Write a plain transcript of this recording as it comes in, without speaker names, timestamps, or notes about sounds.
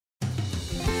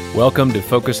Welcome to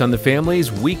Focus on the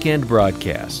Family's weekend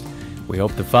broadcast. We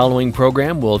hope the following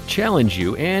program will challenge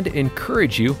you and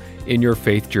encourage you in your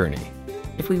faith journey.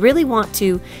 If we really want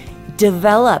to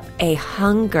develop a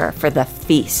hunger for the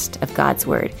feast of God's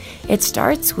Word, it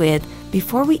starts with,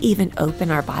 before we even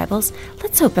open our Bibles,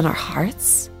 let's open our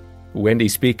hearts. Wendy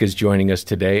Speake is joining us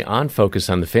today on Focus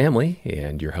on the Family,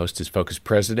 and your host is Focus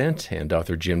President and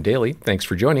author Jim Daly. Thanks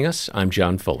for joining us. I'm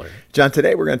John Fuller. John,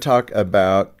 today we're going to talk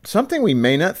about something we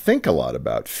may not think a lot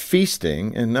about,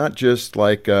 feasting, and not just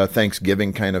like a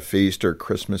Thanksgiving kind of feast or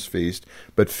Christmas feast,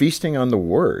 but feasting on the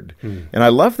Word. And I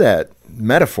love that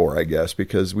metaphor, I guess,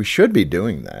 because we should be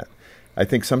doing that. I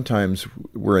think sometimes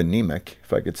we're anemic,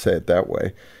 if I could say it that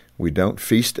way. We don't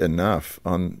feast enough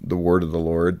on the Word of the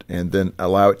Lord and then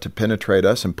allow it to penetrate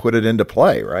us and put it into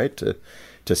play, right? To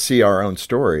see our own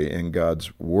story in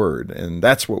God's Word. And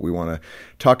that's what we want to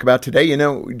talk about today. You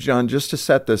know, John, just to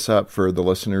set this up for the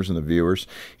listeners and the viewers,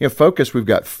 Focus, we've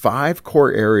got 5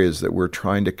 core areas that we're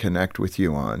trying to connect with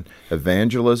you on.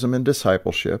 Evangelism and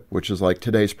discipleship, which is like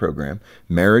today's program,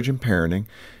 marriage and parenting,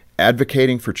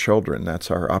 advocating for children,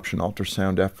 that's our Option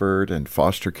Ultrasound effort and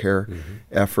foster care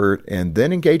effort, and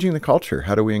then engaging the culture.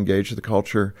 How do we engage the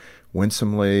culture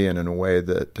winsomely and in a way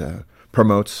that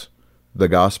promotes the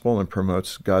gospel and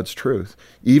promotes God's truth,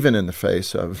 even in the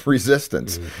face of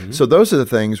resistance? So those are the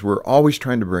things we're always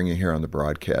trying to bring you here on the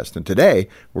broadcast. And today,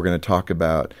 we're going to talk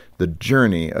about the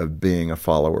journey of being a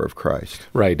follower of Christ.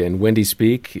 Right, and Wendy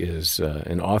Speake is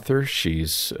an author.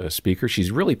 She's a speaker. She's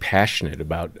really passionate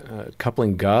about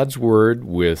coupling God's Word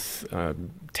with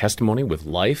testimony, with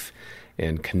life,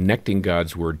 and connecting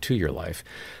God's Word to your life.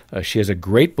 She has a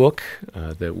great book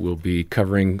that we'll be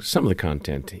covering some of the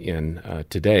content in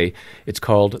today. It's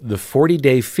called The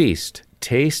 40-Day Feast,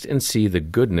 Taste and See the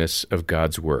Goodness of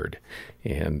God's Word.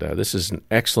 And this is an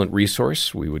excellent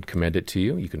resource. We would commend it to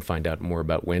you. You can find out more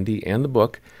about Wendy and the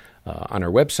book on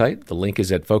our website. The link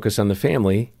is at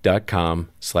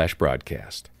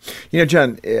focusonthefamily.com/broadcast. You know,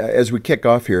 John, as we kick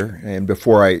off here, and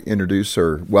before I introduce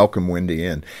or welcome Wendy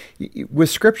in, with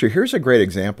Scripture, here's a great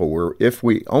example where if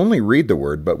we only read the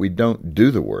Word, but we don't do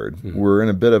the Word, we're in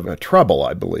a bit of a trouble,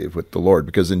 I believe, with the Lord.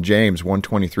 Because in James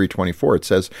 1:23-24, it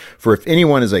says, "For if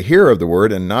anyone is a hearer of the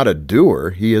Word and not a doer,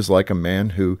 he is like a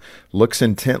man who looks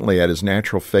intently at his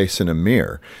natural face in a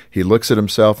mirror. He looks at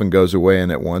himself and goes away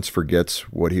and at once forgets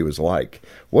what he was like."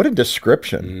 What a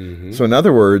description. So in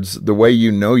other words, the way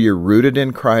you know you're rooted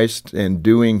in Christ and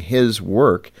doing His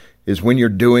work is when you're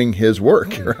doing His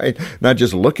work, right? Not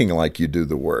just looking like you do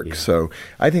the work. Yeah. So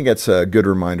I think that's a good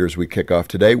reminder as we kick off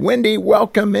today. Wendy,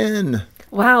 welcome in.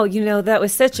 Wow, that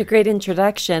was such a great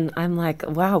introduction. I'm like,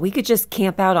 wow, we could just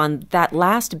camp out on that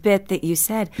last bit that you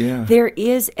said. Yeah. There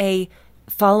is a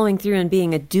following through and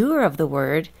being a doer of the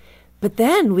Word, but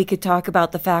then we could talk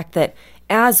about the fact that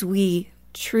as we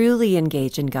truly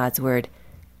engage in God's Word,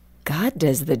 God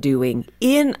does the doing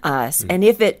in us. And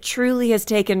if it truly has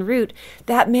taken root,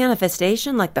 that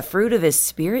manifestation, like the fruit of His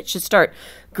Spirit, should start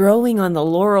growing on the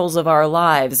laurels of our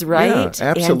lives, right? Yeah,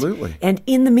 absolutely. And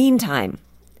in the meantime,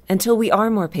 until we are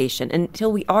more patient,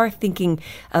 until we are thinking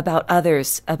about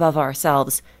others above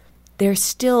ourselves, there's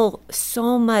still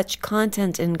so much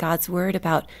content in God's Word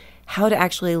about how to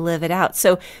actually live it out.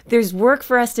 So there's work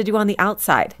for us to do on the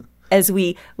outside as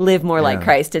we live more like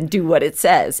Christ and do what it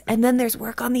says. And then there's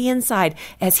work on the inside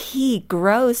as He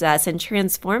grows us and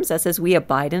transforms us as we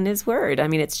abide in His Word. I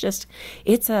mean, it's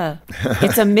a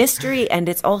mystery, and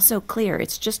it's also clear.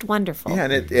 It's just wonderful. Yeah,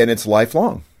 and it's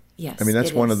lifelong. Yes, I mean,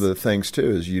 that's one of the things,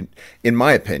 too, is in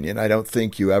my opinion, I don't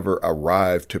think you ever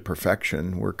arrive to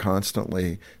perfection. We're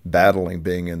constantly battling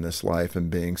being in this life and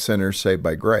being sinners saved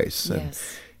by grace.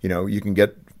 Yes. And, you can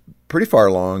get pretty far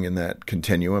along in that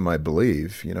continuum, I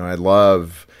believe. I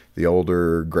love the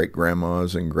older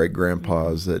great-grandmas and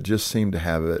great-grandpas that just seem to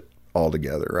have it all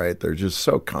together, right? They're just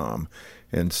so calm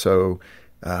and so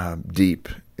deep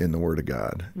in the Word of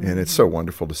God. And it's so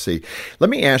wonderful to see. Let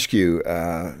me ask you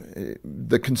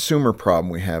the consumer problem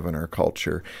we have in our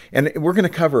culture. And we're going to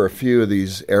cover a few of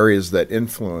these areas that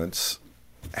influence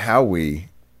how we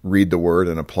read the Word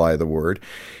and apply the Word.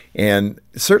 And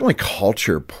certainly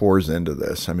culture pours into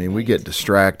this. I mean, we get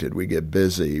distracted, we get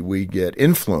busy, we get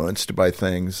influenced by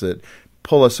things that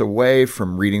pull us away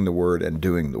from reading the Word and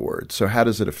doing the Word. So how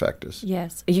does it affect us?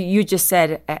 Yes. You just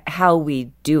said how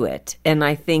we do it. And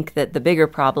I think that the bigger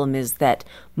problem is that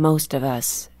most of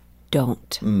us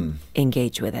don't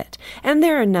engage with it. And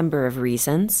there are a number of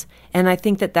reasons. And I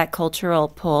think that cultural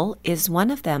pull is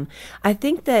one of them. I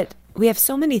think that we have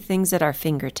so many things at our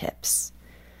fingertips,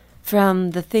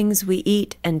 from the things we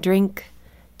eat and drink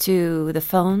to the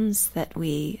phones that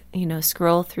we,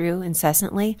 scroll through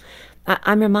incessantly,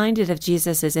 I'm reminded of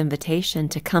Jesus' invitation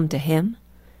to come to him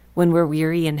when we're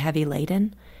weary and heavy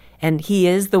laden. And he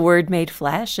is the Word made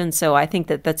flesh. And so I think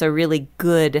that that's a really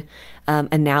good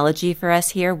analogy for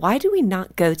us here. Why do we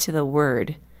not go to the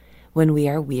Word when we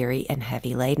are weary and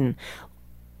heavy laden?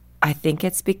 I think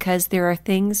it's because there are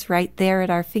things right there at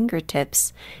our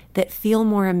fingertips that feel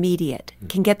more immediate,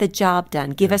 can get the job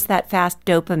done, give us that fast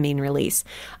dopamine release.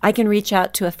 I can reach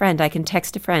out to a friend. I can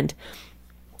text a friend.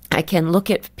 I can look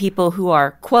at people who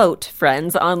are, quote,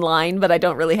 friends online, but I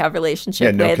don't really have a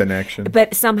relationship with. Yeah, no connection.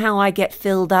 But somehow I get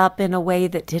filled up in a way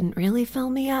that didn't really fill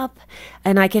me up.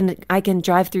 And I can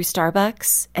drive through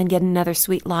Starbucks and get another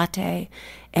sweet latte.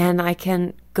 And I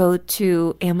can go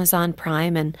to Amazon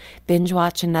Prime and binge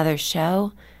watch another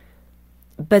show.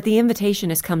 But the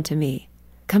invitation has come to me.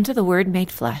 Come to the Word made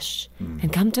flesh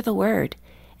and come to the Word.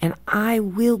 And I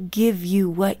will give you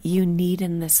what you need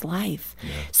in this life. Yeah.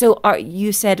 So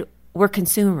you said we're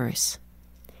consumers,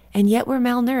 and yet we're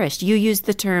malnourished. You used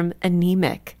the term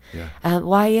anemic. Yeah.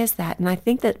 Why is that? And I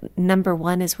think that number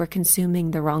one is we're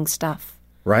consuming the wrong stuff.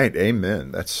 Right.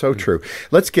 Amen. That's so true.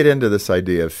 Let's get into this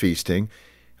idea of feasting.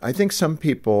 I think some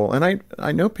people, and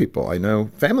I know people, I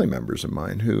know family members of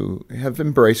mine who have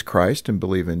embraced Christ and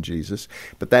believe in Jesus,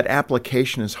 but that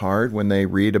application is hard when they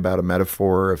read about a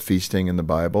metaphor of feasting in the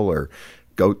Bible or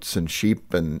goats and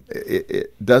sheep, and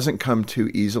it doesn't come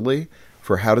too easily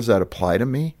for how does that apply to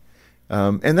me?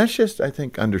 And that's just, I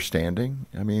think, understanding.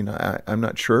 I mean, I'm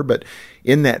not sure, but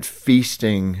in that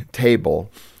feasting table,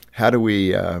 how do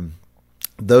we...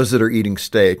 those that are eating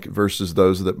steak versus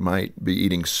those that might be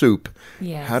eating soup,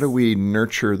 yes. How do we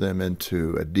nurture them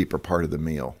into a deeper part of the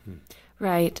meal?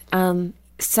 Right.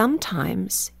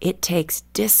 Sometimes it takes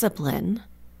discipline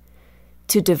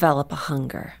to develop a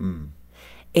hunger.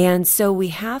 And so we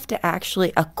have to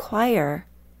actually acquire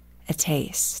a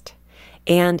taste.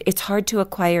 And it's hard to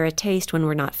acquire a taste when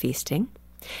we're not feasting.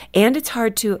 And it's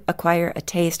hard to acquire a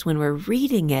taste when we're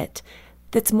reading it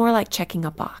that's more like checking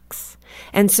a box.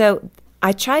 And so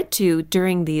I tried to,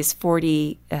 during these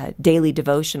 40 daily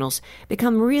devotionals,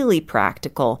 become really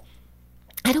practical.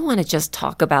 I don't want to just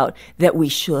talk about that we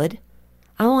should.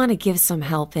 I want to give some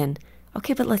help in,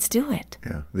 okay, but let's do it.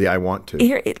 Yeah, I want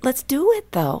to. Let's do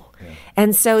it, though. Yeah.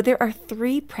 And so there are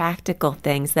 3 practical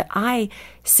things that I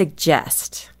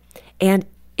suggest. And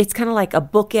it's kind of like a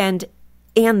bookend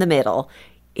and the middle.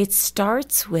 It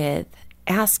starts with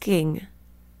asking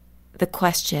the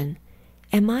question,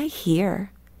 am I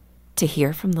here to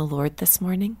hear from the Lord this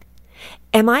morning?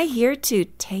 Am I here to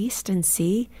taste and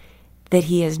see that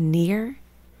He is near,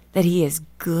 that He is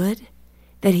good,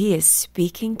 that He is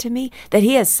speaking to me, that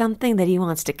He has something that He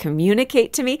wants to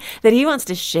communicate to me, that He wants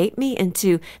to shape me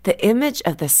into the image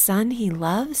of the Son He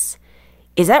loves?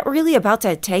 Is that really about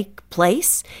to take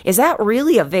place? Is that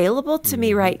really available to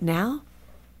me right now?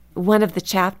 One of the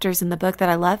chapters in the book that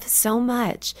I love so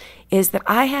much is that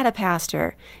I had a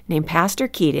pastor named Pastor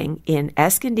Keating in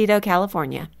Escondido,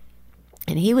 California,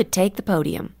 and he would take the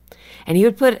podium and he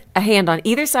would put a hand on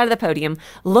either side of the podium,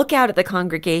 look out at the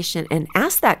congregation and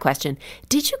ask that question,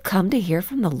 did you come to hear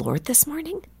from the Lord this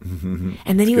morning?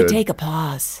 And then he would take a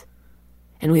pause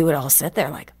and we would all sit there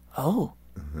like, oh,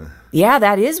 yeah,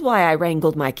 that is why I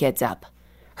wrangled my kids up.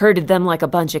 Herded them like a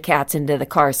bunch of cats into the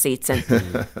car seats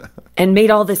and made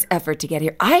all this effort to get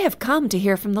here. I have come to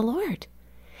hear from the Lord.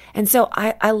 And so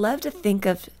I love to think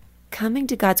of coming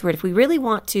to God's Word. If we really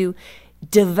want to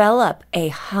develop a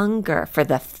hunger for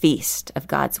the feast of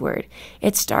God's Word,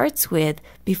 it starts with,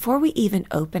 before we even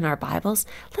open our Bibles,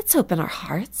 let's open our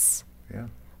hearts. Yeah.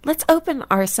 Let's open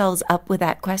ourselves up with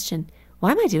that question,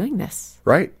 why am I doing this?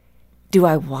 Right. Do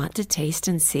I want to taste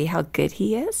and see how good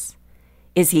He is?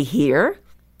 Is He here?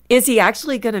 Is He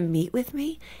actually going to meet with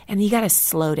me? And you got to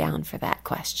slow down for that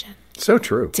question. So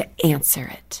true. To answer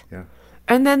it. Yeah.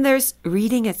 And then there's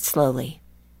reading it slowly.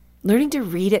 Learning to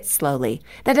read it slowly.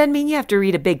 That doesn't mean you have to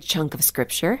read a big chunk of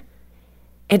Scripture.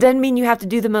 It doesn't mean you have to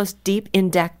do the most deep,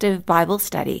 inductive Bible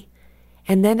study.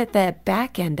 And then at the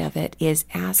back end of it is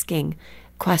asking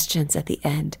questions at the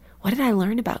end. What did I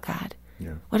learn about God?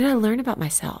 Yeah. What did I learn about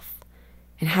myself?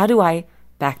 And how do I,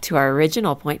 back to our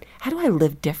original point, how do I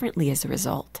live differently as a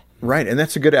result? Right, and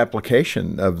that's a good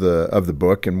application of the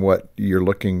book and what you're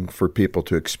looking for people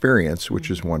to experience,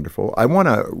 which is wonderful. I want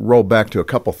to roll back to a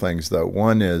couple things, though.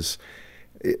 One is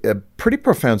a pretty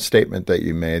profound statement that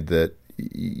you made, that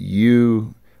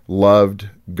you loved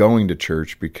going to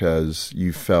church because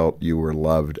you felt you were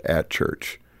loved at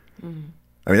church. Mm-hmm.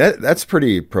 I mean, that's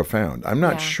pretty profound. I'm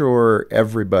not sure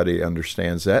everybody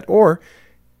understands that, or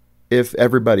if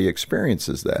everybody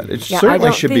experiences that. It Yeah, I certainly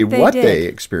don't should be think they what did. they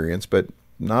experience, but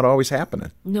not always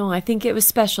happening. No, I think it was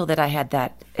special that I had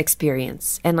that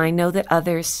experience, and I know that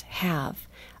others have.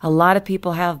 A lot of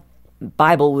people have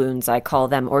Bible wounds, I call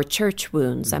them, or church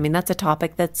wounds. I mean, that's a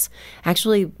topic that's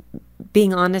actually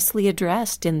being honestly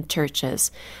addressed in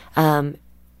churches.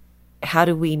 How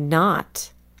do we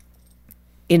not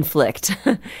inflict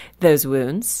those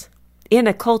wounds in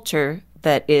a culture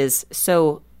that is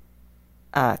so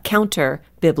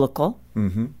counter-biblical?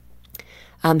 Mm-hmm.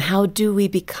 How do we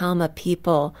become a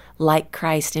people like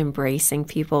Christ, embracing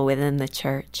people within the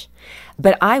church?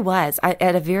 But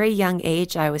at a very young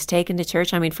age, I was taken to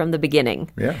church, I mean, from the beginning.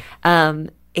 Yeah.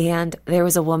 And there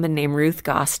was a woman named Ruth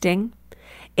Gosting,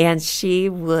 and she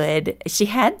had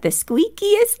the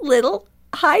squeakiest little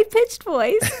high-pitched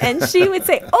voice, and she would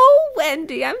say, "Oh,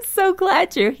 Wendy, I'm so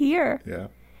glad you're here." Yeah.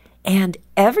 And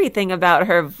everything about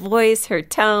her voice, her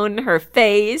tone, her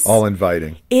face, All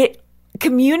inviting. it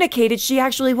communicated she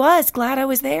actually was glad I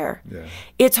was there. Yeah.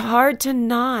 It's hard to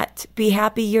not be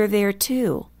happy you're there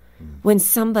too when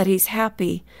somebody's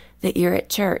happy that you're at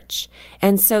church.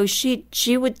 And so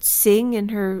she would sing in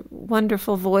her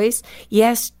wonderful voice,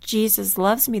 "Yes, Jesus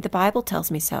loves me. The Bible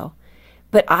tells me so."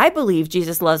 But I believe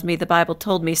Jesus loves me. The Bible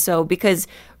told me so because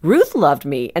Ruth loved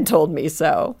me and told me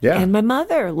so. Yeah. And my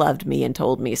mother loved me and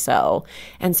told me so.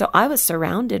 And so I was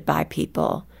surrounded by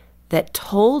people that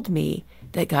told me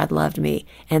that God loved me.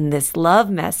 And this love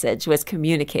message was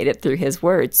communicated through his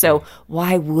word. So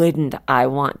why wouldn't I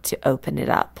want to open it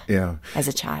up Yeah. as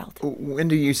a child?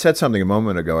 Wendy, you said something a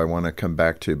moment ago I want to come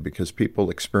back to because people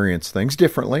experience things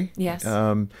differently. Yes.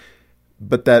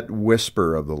 But that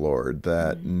whisper of the Lord,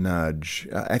 that nudge,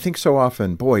 I think so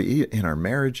often, boy, in our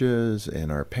marriages, in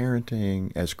our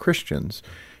parenting, as Christians,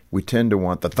 we tend to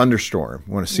want the thunderstorm.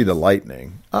 We want to see the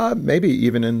lightning, maybe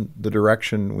even in the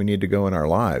direction we need to go in our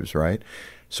lives, right?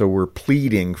 So we're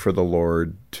pleading for the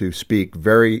Lord to speak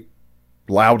very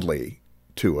loudly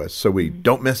to us so we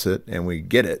don't miss it and we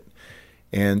get it.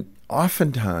 And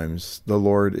oftentimes the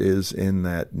Lord is in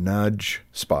that nudge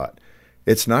spot.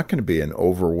 It's not going to be an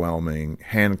overwhelming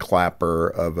hand clapper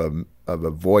of a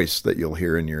voice that you'll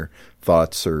hear in your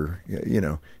thoughts or,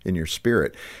 in your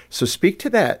spirit. So speak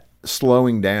to that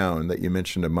slowing down that you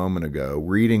mentioned a moment ago,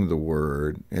 reading the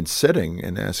word and sitting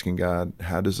and asking God,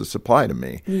 how does this apply to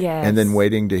me? Yes. And then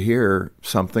waiting to hear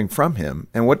something from him.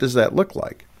 And what does that look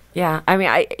like? Yeah. I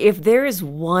mean, if there is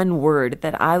one word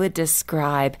that I would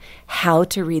describe how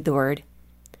to read the word,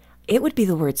 it would be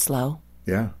the word slow.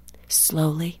 Yeah.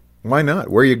 Slowly. Why not?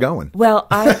 Where are you going? Well,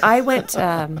 I went,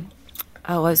 it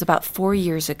was about 4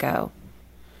 years ago,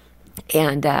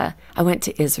 and I went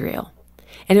to Israel.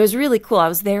 And it was really cool. I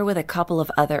was there with a couple of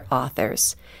other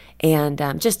authors, and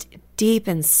just deep,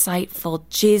 insightful,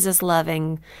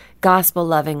 Jesus-loving,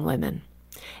 gospel-loving women.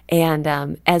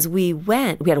 And as we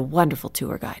went, we had a wonderful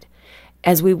tour guide.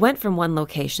 As we went from one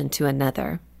location to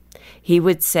another, he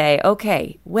would say,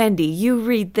 "Okay, Wendy, you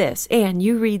read this. Anne,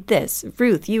 you read this.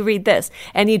 Ruth, you read this."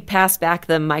 And he'd pass back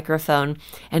the microphone,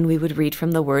 and we would read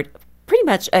from the word, pretty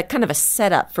much a kind of a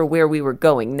setup for where we were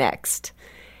going next.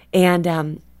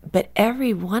 And but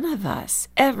every one of us,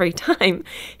 every time,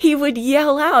 he would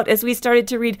yell out as we started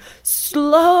to read,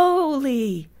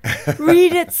 "Slowly,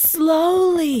 read it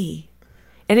slowly."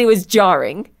 And it was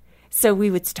jarring. So we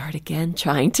would start again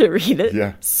trying to read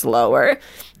it slower.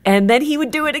 And then he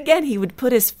would do it again. He would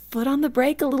put his foot on the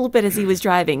brake a little bit as he was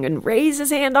driving and raise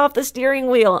his hand off the steering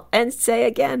wheel and say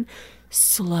again,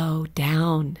 "Slow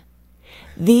down.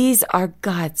 These are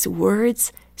God's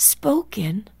words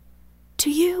spoken to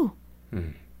you."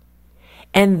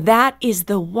 And that is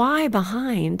the why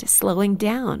behind slowing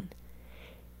down.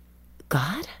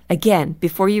 God, again,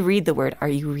 before you read the word,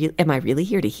 am I really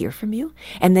here to hear from you?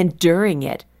 And then during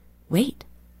it, wait,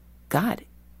 God,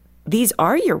 these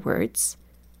are your words.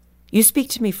 You speak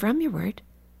to me from your word.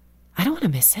 I don't want to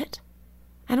miss it.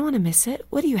 I don't want to miss it.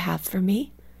 What do you have for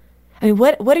me? I mean,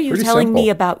 what are you Pretty telling me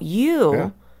simple. about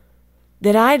you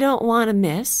that I don't want to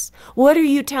miss? What are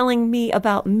you telling me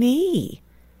about me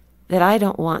that I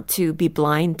don't want to be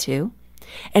blind to?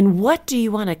 And what do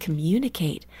you want to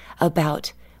communicate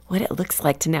about what it looks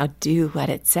like to now do what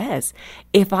it says?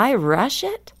 If I rush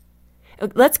it,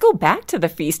 let's go back to the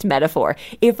feast metaphor.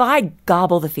 If I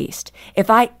gobble the feast, if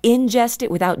I ingest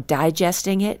it without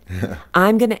digesting it,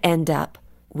 I'm going to end up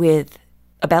with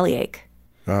a bellyache.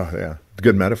 Oh, yeah.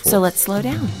 Good metaphor. So let's slow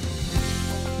down.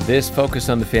 This Focus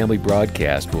on the Family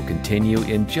broadcast will continue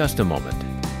in just a moment.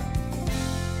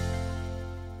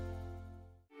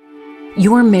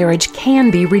 Your marriage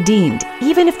can be redeemed,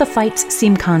 even if the fights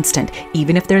seem constant,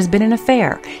 even if there's been an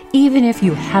affair, even if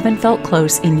you haven't felt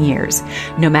close in years.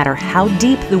 No matter how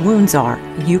deep the wounds are,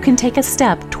 you can take a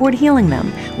step toward healing them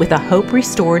with a Hope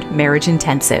Restored Marriage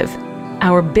Intensive.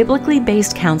 Our biblically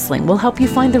based counseling will help you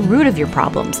find the root of your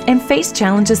problems and face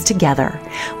challenges together.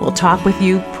 We'll talk with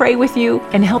you, pray with you,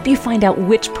 and help you find out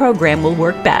which program will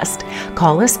work best.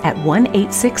 Call us at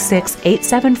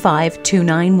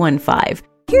 1-866-875-2915.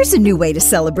 Here's a new way to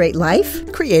celebrate life.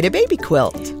 Create a baby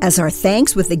quilt. As our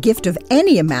thanks with a gift of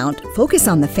any amount, Focus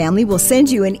on the Family will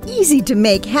send you an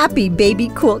easy-to-make happy baby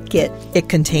quilt kit. It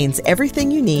contains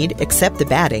everything you need except the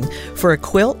batting for a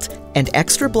quilt and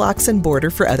extra blocks and border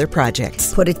for other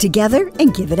projects. Put it together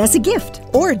and give it as a gift.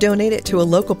 Or donate it to a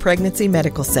local pregnancy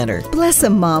medical center. Bless a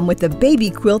mom with a baby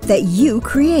quilt that you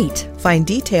create. Find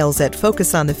details at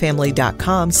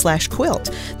focusonthefamily.com/quilt.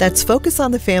 That's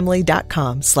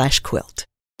focusonthefamily.com/quilt.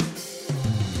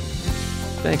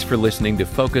 Thanks for listening to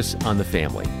Focus on the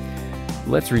Family.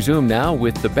 Let's resume now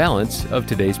with the balance of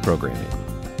today's programming.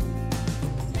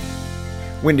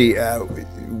 Wendy,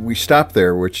 we stop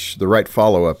there, which the right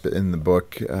follow-up in the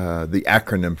book, the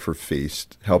acronym for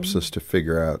FEAST, helps us to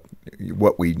figure out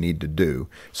what we need to do.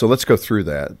 So let's go through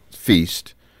that.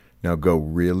 FEAST. Now go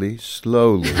really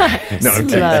slowly.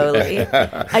 Slowly.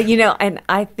 And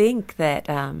I think that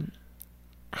I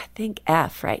think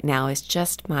F right now is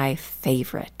just my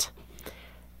favorite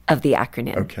of the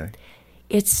acronym. Okay.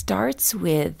 It starts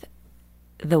with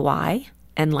the why,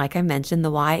 and like I mentioned,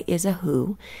 the why is a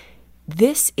who.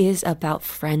 This is about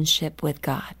friendship with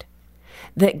God.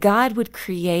 That God would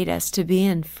create us to be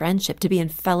in friendship, to be in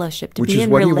fellowship, to be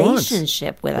in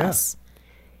relationship with us.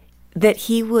 That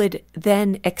He would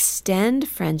then extend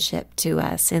friendship to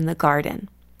us in the garden.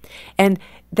 And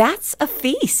that's a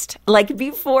feast. Like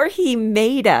before He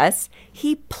made us,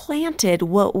 He planted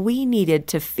what we needed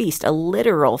to feast, a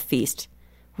literal feast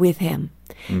with Him.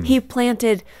 He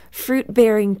planted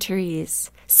fruit-bearing trees,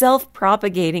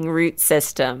 self-propagating root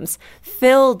systems,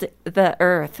 filled the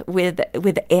earth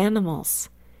with animals.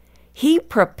 He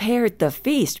prepared the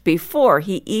feast before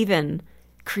He even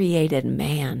created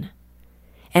man.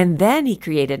 And then He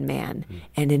created man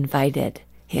and invited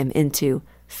him into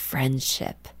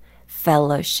friendship,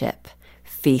 fellowship,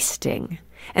 feasting.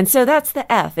 And so that's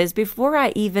the F, is before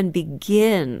I even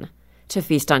begin to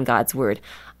feast on God's word,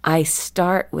 I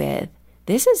start with,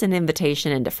 this is an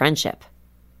invitation into friendship.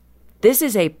 This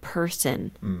is a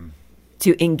person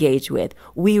to engage with.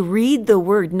 We read the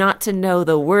word not to know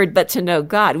the word, but to know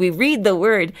God. We read the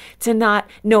word to not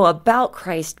know about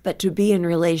Christ, but to be in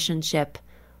relationship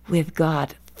with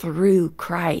God through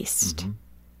Christ.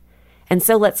 And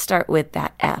so let's start with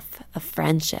that F, a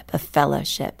friendship, a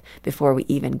fellowship, before we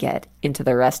even get into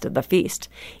the rest of the feast.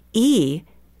 E,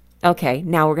 okay,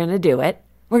 now we're going to do it.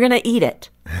 We're going to eat it.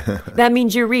 That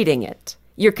means you're reading it.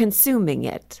 You're consuming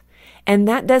it. And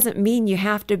that doesn't mean you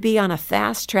have to be on a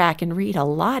fast track and read a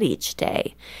lot each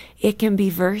day. It can be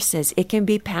verses. It can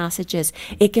be passages.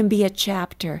 It can be a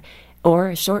chapter or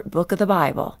a short book of the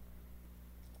Bible.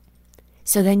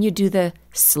 So then you do the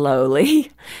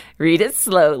slowly, read it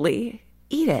slowly,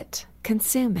 eat it,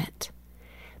 consume it.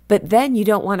 But then you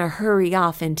don't want to hurry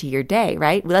off into your day,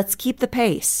 right? Let's keep the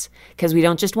pace, because we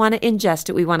don't just want to ingest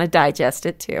it, we want to digest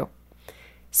it too.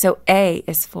 So A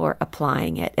is for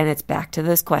applying it, and it's back to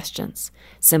those questions,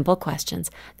 simple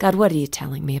questions. God, what are you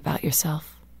telling me about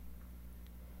yourself?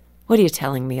 What are you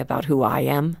telling me about who I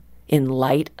am in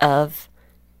light of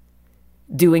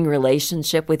doing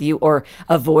relationship with you or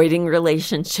avoiding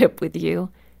relationship with you?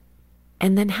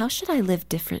 And then how should I live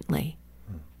differently,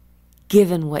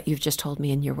 given what you've just told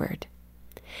me in your word?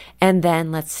 And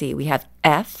then let's see, we have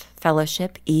F,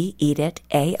 fellowship, E, eat it,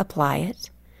 A, apply it.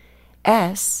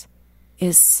 S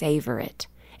is savor it.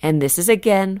 And this is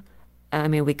again,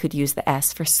 we could use the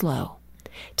S for slow.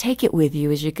 Take it with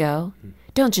you as you go.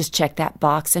 Don't just check that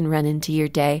box and run into your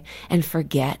day and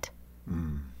forget.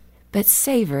 But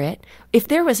savor it. If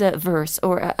there was a verse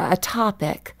or a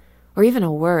topic or even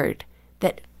a word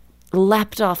that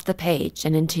leapt off the page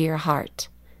and into your heart,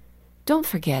 don't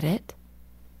forget it.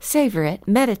 Savor it.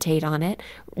 Meditate on it.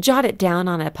 Jot it down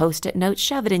on a Post-it note.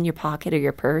 Shove it in your pocket or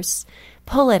your purse.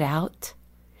 Pull it out.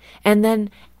 And then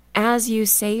as you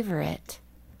savor it,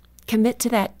 commit to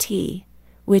that T,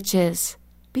 which is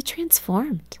be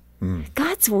transformed.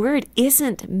 God's word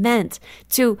isn't meant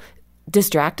to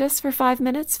distract us for 5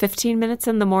 minutes, 15 minutes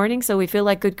in the morning so we feel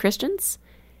like good Christians.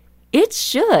 It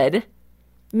should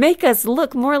make us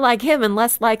look more like Him and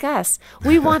less like us.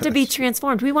 We want to be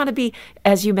transformed. We want to be,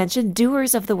 as you mentioned,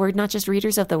 doers of the word, not just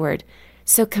readers of the word.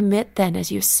 So commit then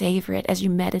as you savor it, as you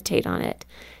meditate on it,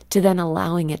 to then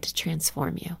allowing it to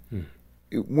transform you.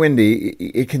 Wendy,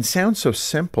 it can sound so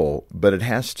simple, but it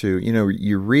has to,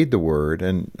 you read the word,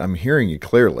 and I'm hearing you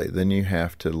clearly, then you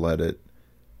have to let it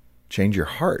change your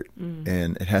heart,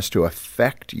 and it has to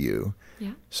affect you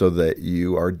so that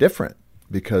you are different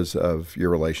because of your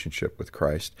relationship with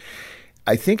Christ.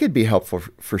 I think it'd be helpful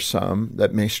for some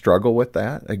that may struggle with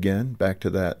that. Again, back to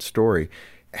that story.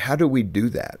 How do we do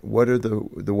that? What are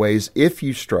the ways, if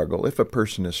you struggle, if a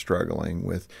person is struggling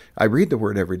with, I read the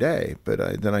word every day,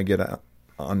 but then I get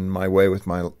on my way with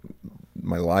my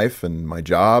life and my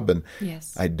job, and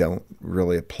I don't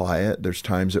really apply it. There's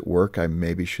times at work I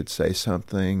maybe should say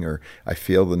something, or I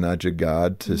feel the nudge of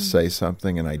God to say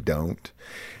something, and I don't.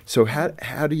 So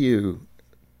how do you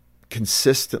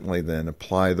consistently then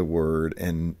apply the word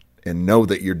and know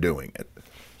that you're doing it?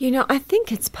 I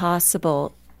think it's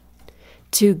possible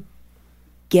to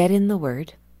get in the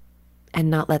word and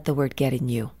not let the word get in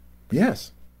you.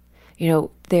 Yes.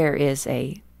 There is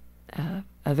a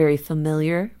very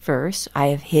familiar verse, I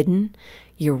have hidden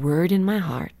your word in my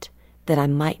heart that I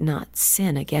might not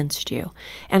sin against you.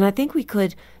 And I think we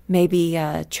could maybe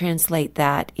translate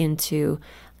that into,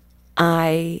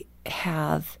 I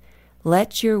have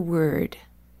let your word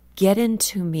get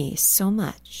into me so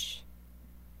much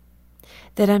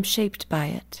that I'm shaped by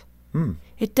it.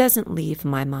 It doesn't leave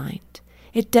my mind.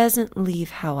 It doesn't leave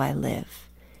how I live.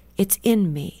 It's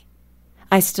in me.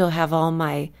 I still have all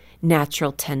my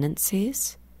natural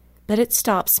tendencies, but it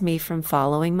stops me from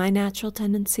following my natural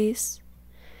tendencies.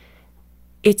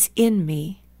 It's in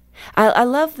me. I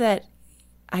love that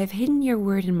I've hidden your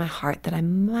word in my heart that I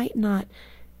might not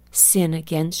sin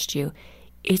against you.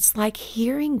 It's like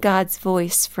hearing God's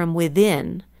voice from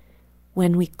within.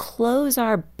 When we close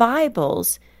our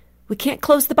Bibles, we can't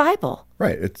close the Bible.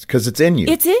 Right. It's because it's in you.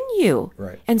 It's in you.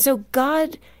 Right. And so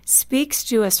God speaks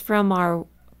to us from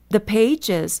the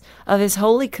pages of his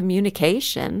holy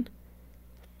communication,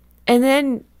 and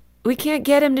then we can't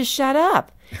get him to shut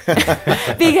up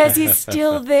because he's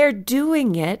still there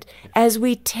doing it as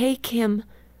we take him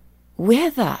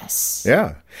with us.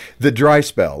 Yeah. The dry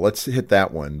spell, let's hit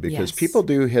that one, because people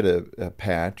do hit a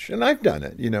patch, and I've done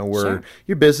it, where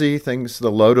you're busy,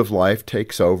 the load of life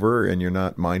takes over, and you're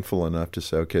not mindful enough to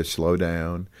say, okay, slow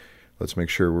down. Let's make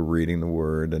sure we're reading the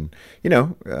word. And,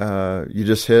 you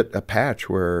just hit a patch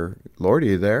where, Lord, are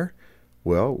you there?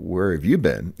 Well, where have you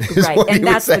been? Right, and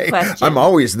that's the question. I'm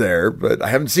always there, but I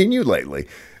haven't seen you lately.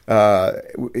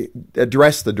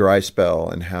 Address the dry spell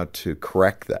and how to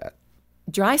correct that.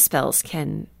 Dry spells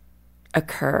can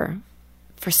occur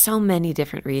for so many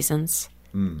different reasons.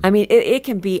 I mean, it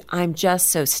can be, I'm just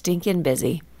so stinking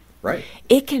busy. Right.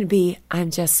 It can be,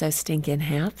 I'm just so stinking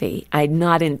happy. I'm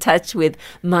not in touch with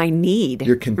my need.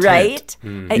 You're content. Right?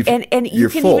 And you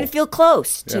can full. Even feel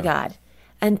close to God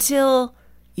until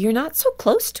you're not so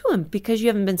close to him because you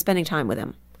haven't been spending time with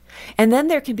him. And then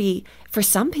there can be, for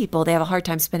some people, they have a hard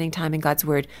time spending time in God's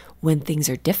word when things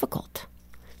are difficult.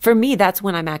 For me, that's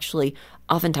when I'm actually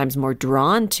oftentimes more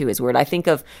drawn to his word. I think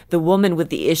of the woman with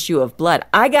the issue of blood.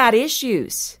 I got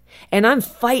issues, and I'm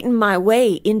fighting my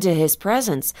way into his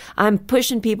presence. I'm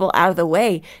pushing people out of the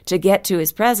way to get to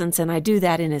his presence, and I do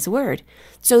that in his word.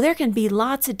 So there can be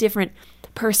lots of different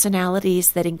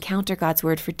personalities that encounter God's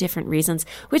word for different reasons,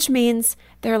 which means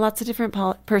there are lots of different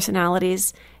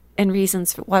personalities and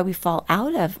reasons for why we fall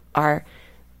out of our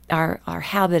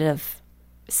habit of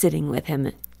sitting with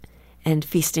him and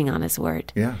feasting on his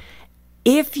word. Yeah.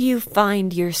 If you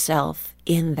find yourself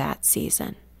in that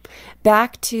season,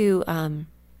 back to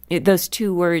those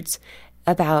two words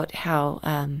about how,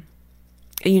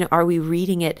 are we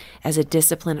reading it as a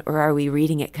discipline, or are we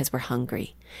reading it because we're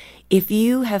hungry? If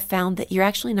you have found that you're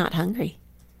actually not hungry,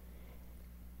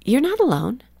 you're not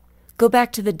alone. Go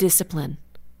back to the discipline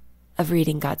of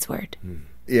reading God's word.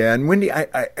 Yeah, and Wendy,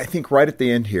 I think right at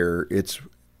the end here, it's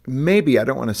maybe, I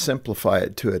don't want to simplify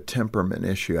it to a temperament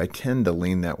issue. I tend to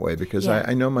lean that way because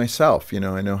I know myself. I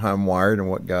know how I'm wired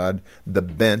and the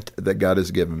bent that God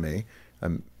has given me.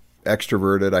 I'm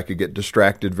extroverted. I could get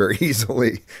distracted very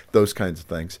easily, those kinds of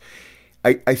things.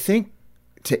 I think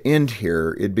to end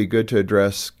here, it'd be good to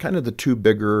address kind of the two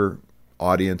bigger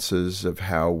audiences of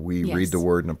how we read the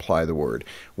word and apply the word.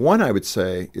 One, I would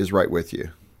say, is right with you.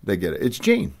 They get it. It's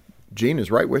Gene. Gene is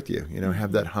right with you.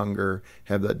 Have that hunger,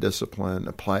 have that discipline,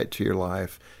 apply it to your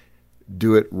life,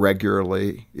 do it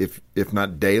regularly, if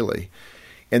not daily.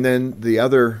 And then the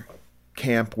other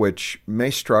camp, which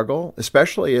may struggle,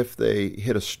 especially if they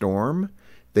hit a storm,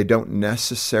 they don't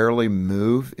necessarily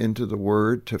move into the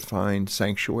word to find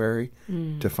sanctuary,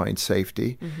 to find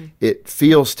safety. It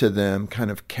feels to them kind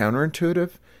of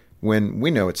counterintuitive when we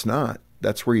know it's not.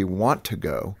 That's where you want to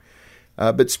go.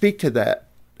 But speak to that,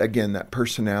 again, that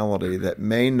personality that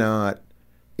may not,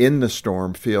 in the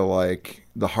storm, feel like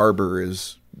the harbor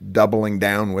is doubling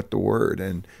down with the Word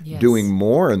and doing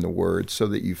more in the Word so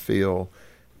that you feel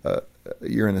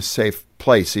you're in a safe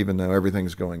place, even though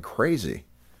everything's going crazy.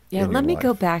 Yeah, let me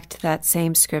go back to that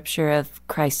same scripture of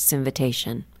Christ's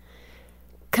invitation.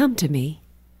 Come to me.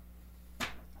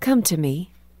 Come to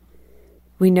me.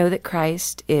 We know that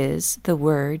Christ is the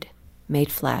Word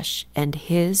made flesh, and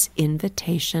his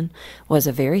invitation was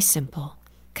a very simple,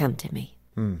 come to me.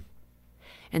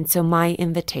 And so my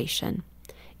invitation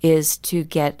is to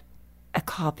get a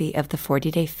copy of the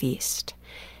 40-day feast,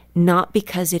 not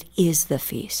because it is the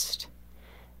feast,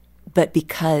 but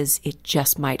because it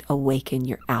just might awaken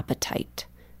your appetite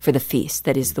for the feast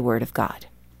that is the Word of God.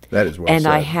 That is well and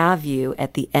said. I have you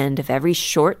at the end of every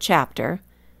short chapter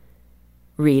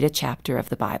read a chapter of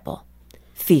the Bible,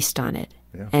 feast on it,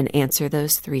 and answer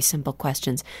those 3 simple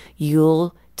questions.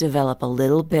 You'll develop a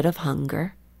little bit of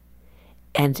hunger,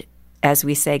 and as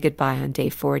we say goodbye on day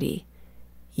 40,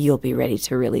 you'll be ready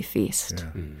to really feast.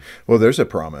 Yeah. Well, there's a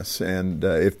promise. And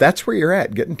if that's where you're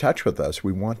at, get in touch with us.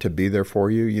 We want to be there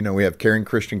for you. You know, we have caring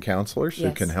Christian counselors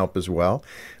who can help as well,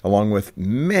 along with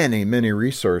many, many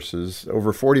resources.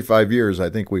 Over 45 years, I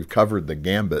think we've covered the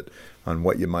gambit on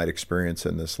what you might experience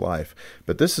in this life.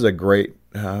 But this is a great,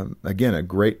 again, a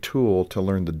great tool to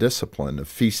learn the discipline of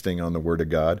feasting on the Word of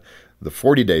God, the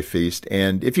 40-day feast.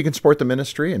 And if you can support the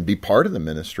ministry and be part of the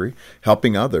ministry,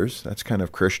 helping others, that's kind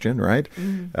of Christian, right?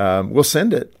 We'll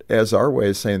send it as our way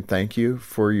of saying thank you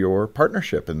for your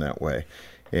partnership in that way.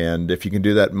 And if you can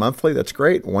do that monthly, that's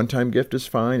great. One-time gift is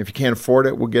fine. If you can't afford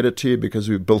it, we'll get it to you because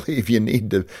we believe you need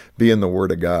to be in the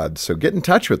Word of God. So get in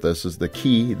touch with us is the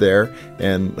key there,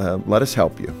 and let us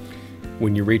help you.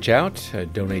 When you reach out,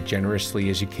 donate generously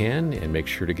as you can, and make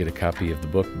sure to get a copy of the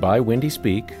book by Wendy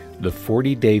Speake, The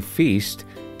 40-Day Feast,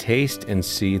 Taste and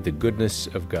See the Goodness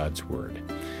of God's Word.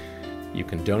 You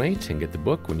can donate and get the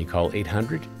book when you call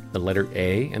 800, the letter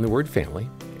A and the word family,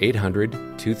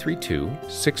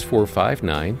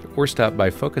 800-232-6459, or stop by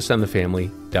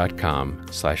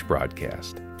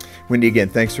focusonthefamily.com/broadcast. Wendy, again,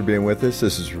 thanks for being with us.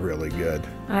 This is really good.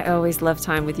 I always love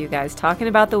time with you guys, talking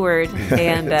about the Word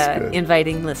and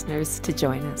inviting listeners to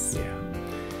join us. Yeah.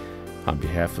 On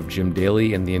behalf of Jim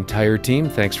Daly and the entire team,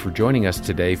 thanks for joining us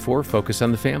today for Focus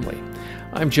on the Family.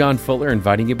 I'm John Fuller,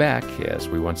 inviting you back as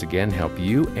we once again help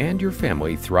you and your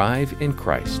family thrive in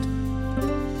Christ.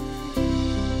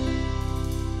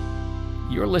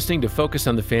 You're listening to Focus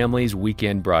on the Family's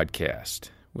weekend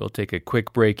broadcast. We'll take a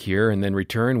quick break here and then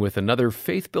return with another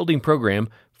faith-building program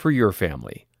for your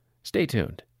family. Stay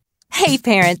tuned. Hey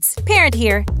parents, Parent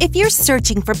here. If you're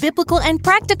searching for biblical and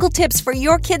practical tips for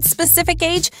your kid's specific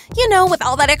age, you know, with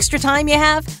all that extra time you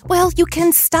have, well, you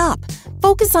can stop.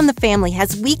 Focus on the Family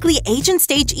has weekly age and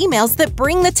stage emails that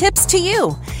bring the tips to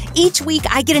you. Each week,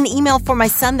 I get an email for my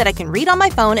son that I can read on my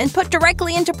phone and put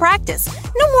directly into practice.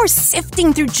 No more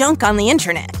sifting through junk on the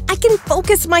internet. I can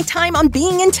focus my time on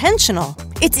being intentional.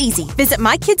 It's easy. Visit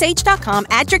mykidsage.com,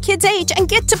 add your kid's age, and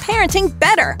get to parenting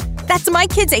better. That's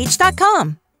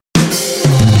mykidsage.com.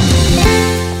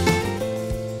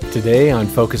 Today on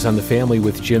Focus on the Family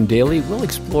with Jim Daly, we'll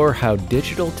explore how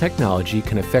digital technology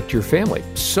can affect your family,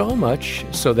 so much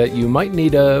so that you might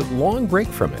need a long break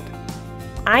from it.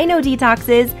 I know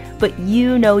detoxes, but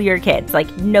you know your kids like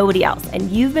nobody else,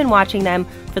 and you've been watching them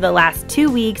for the last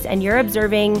 2 weeks, and you're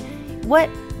observing what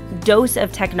dose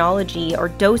of technology or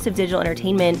dose of digital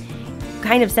entertainment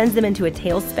kind of sends them into a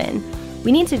tailspin.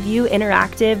 We need to view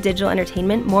interactive digital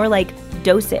entertainment more like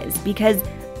doses because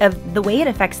of the way it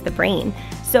affects the brain.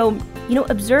 So, you know,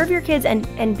 observe your kids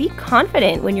and be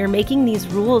confident when you're making these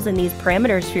rules and these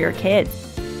parameters for your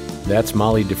kids. That's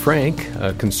Molly DeFrank,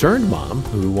 a concerned mom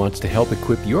who wants to help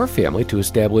equip your family to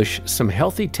establish some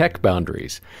healthy tech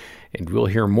boundaries. And we'll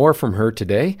hear more from her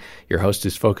today. Your host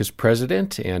is Focus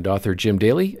President and author Jim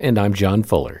Daly, and I'm John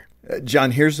Fuller.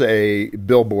 John, here's a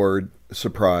billboard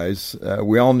surprise.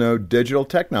 We all know digital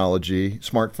technology,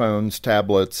 smartphones,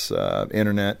 tablets,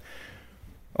 internet,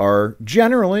 are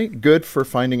generally good for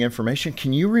finding information.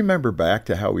 Can you remember back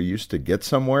to how we used to get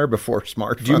somewhere before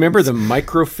smartphones? Do you remember the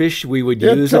microfiche we would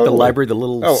use at the library, the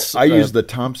little I used the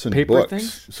Thompson paper books.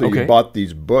 Things? So you bought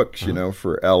these books, you know,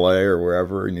 for L.A. or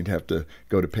wherever, and you'd have to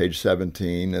go to page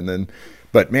 17 and then...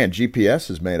 But man, GPS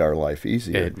has made our life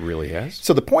easier. It really has.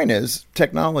 So the point is,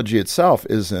 technology itself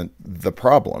isn't the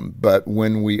problem, but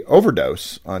when we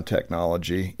overdose on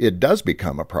technology, it does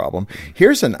become a problem.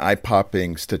 Here's an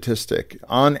eye-popping statistic.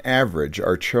 On average,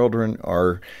 our children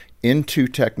are into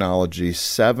technology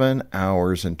 7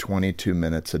 hours and 22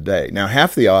 minutes a day. Now,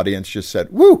 half the audience just said,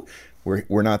 woo,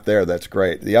 we're not there. That's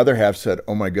great. The other half said,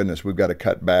 oh my goodness, we've got to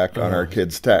cut back on our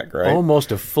kids' tech, right?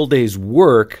 Almost a full day's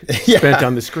work spent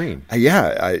on the screen.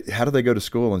 How do they go to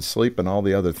school and sleep and all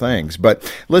the other things?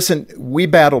 But listen, we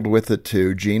battled with it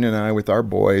too. Jean and I, with our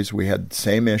boys, we had the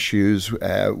same issues.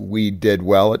 We did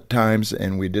well at times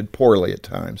and we did poorly at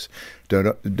times.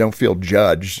 Don't feel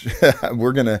judged.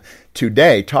 We're going to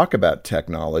today talk about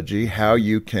technology, how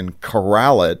you can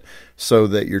corral it so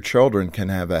that your children can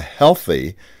have a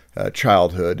healthy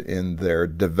childhood in their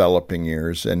developing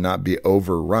years and not be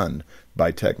overrun by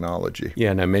technology.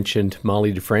 Yeah, and I mentioned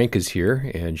Molly DeFrank is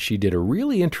here, and she did a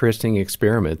really interesting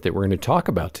experiment that we're going to talk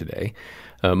about today.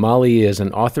 Molly is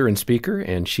an author and speaker,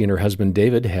 and she and her husband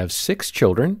David have 6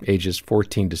 children, ages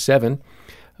 14 to 7.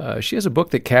 She has a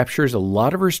book that captures a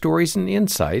lot of her stories and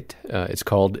insight. It's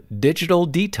called Digital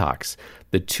Detox,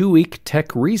 the 2-week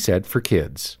tech reset for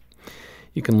kids.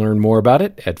 You can learn more about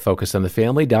it at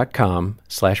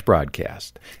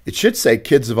focusonthefamily.com/broadcast. It should say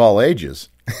kids of all ages.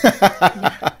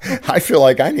 I feel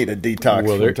like I need a detox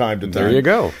from time to time. There you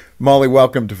go. Molly,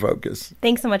 welcome to Focus.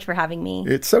 Thanks so much for having me.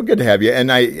 It's so good to have you.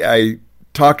 And I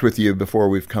talked with you before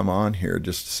we've come on here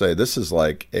just to say this is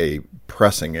like a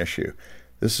pressing issue.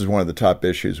 This is one of the top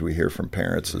issues we hear from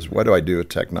parents is, what do I do with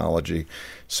technology?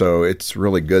 So it's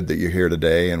really good that you're here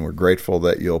today, and we're grateful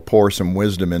that you'll pour some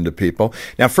wisdom into people.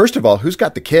 Now, first of all, who's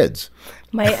got the kids?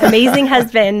 My amazing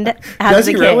husband has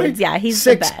the kids. Really? Yeah, he's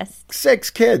the best. 6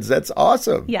 kids. That's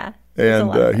awesome. Yeah.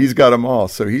 And he's got them all.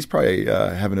 So he's probably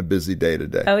having a busy day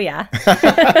today. Oh, yeah.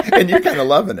 And you're kind of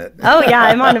loving it. Oh, yeah.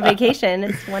 I'm on a vacation.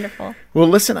 It's wonderful. Well,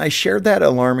 listen, I shared that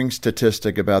alarming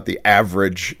statistic about the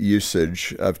average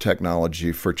usage of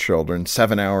technology for children,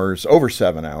 7 hours, over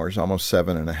 7 hours, almost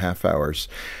 7.5 hours.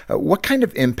 What kind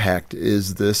of impact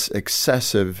is this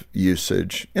excessive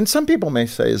usage? And some people may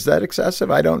say, is that excessive?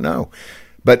 I don't know.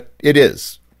 But it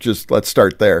is. Just let's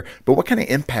start there. But what kind of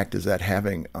impact is that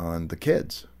having on the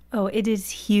kids? Oh, it is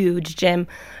huge, Jim.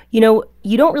 You know,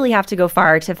 you don't really have to go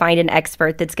far to find an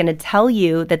expert that's going to tell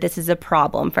you that this is a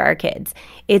problem for our kids.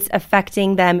 It's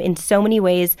affecting them in so many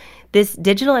ways. This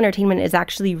digital entertainment is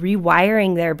actually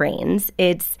rewiring their brains.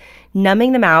 It's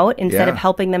numbing them out instead of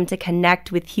helping them to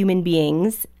connect with human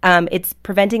beings. It's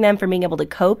preventing them from being able to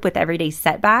cope with everyday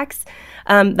setbacks.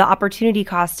 The opportunity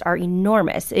costs are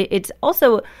enormous. It's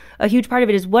also a huge part of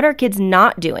it is, what are kids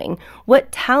not doing?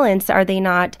 What talents are they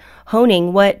not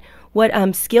honing? What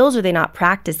skills are they not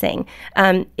practicing?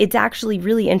 It's actually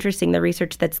really interesting, the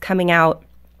research that's coming out.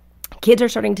 Kids are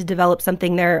starting to develop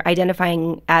something they're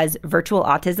identifying as virtual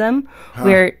autism,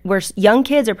 where young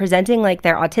kids are presenting like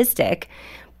they're autistic,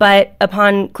 but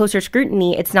upon closer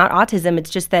scrutiny, it's not autism.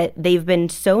 It's just that they've been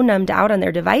so numbed out on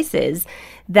their devices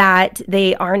that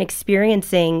they aren't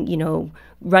experiencing,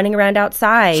 running around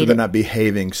outside. So they're not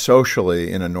behaving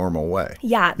socially in a normal way.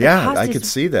 Yeah. I could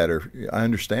see that, or I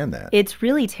understand that. It's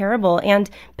really terrible. And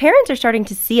parents are starting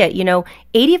to see it.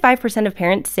 85% of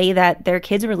parents say that their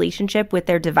kids' relationship with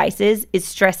their devices is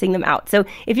stressing them out. So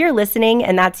if you're listening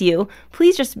and that's you,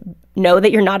 please just know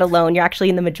that you're not alone. You're actually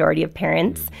in the majority of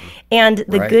parents. And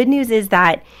the good news is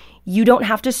that you don't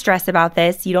have to stress about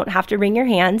this. You don't have to wring your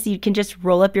hands. You can just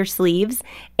roll up your sleeves.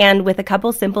 And with a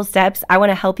couple simple steps, I want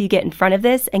to help you get in front of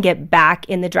this and get back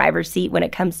in the driver's seat when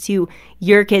it comes to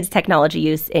your kids' technology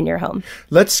use in your home.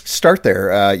 Let's start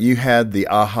there. You had the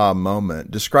aha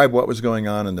moment. Describe what was going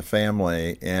on in the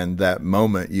family, and that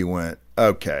moment you went,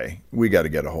 okay, we got to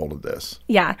get a hold of this.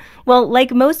 Yeah. Well,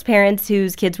 like most parents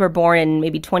whose kids were born in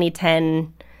maybe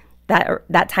 2010,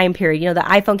 that time period, the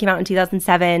iPhone came out in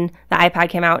 2007, the iPad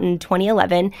came out in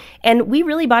 2011, and we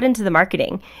really bought into the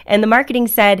marketing. And the marketing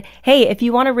said, hey, if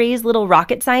you want to raise little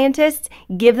rocket scientists,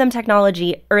 give them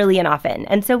technology early and often.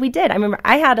 And so we did. I remember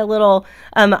I had a little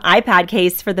iPad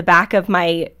case for the back of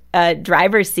my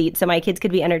driver's seat so my kids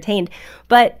could be entertained.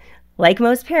 But like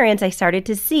most parents, I started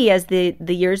to see as the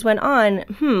years went on,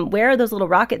 where are those little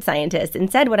rocket scientists?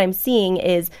 Instead, what I'm seeing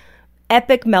is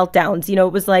epic meltdowns.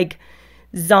 It was like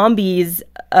zombies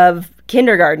of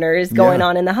kindergartners going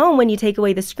on in the home when you take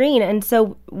away the screen. And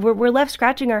so we're left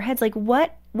scratching our heads like,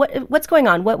 what's going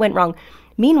on? What went wrong?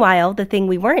 Meanwhile, the thing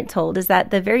we weren't told is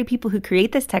that the very people who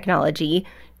create this technology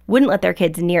wouldn't let their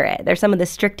kids near it. They're some of the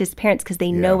strictest parents because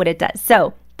they know what it does.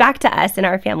 So back to us and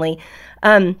our family.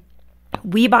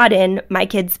 We bought in. My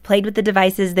kids played with the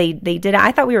devices. They did it.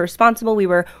 I thought we were responsible. We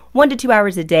were 1 to 2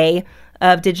 hours a day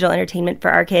of digital entertainment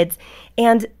for our kids.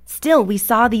 And still, we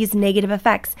saw these negative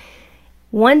effects.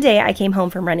 One day, I came home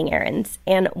from running errands,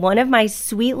 and one of my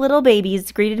sweet little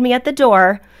babies greeted me at the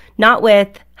door, not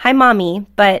with, hi, mommy,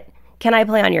 but can I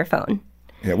play on your phone?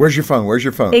 Yeah, where's your phone? Where's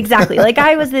your phone? Exactly. Like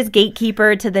I was this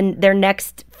gatekeeper to their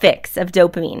next fix of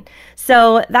dopamine.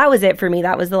 So that was it for me.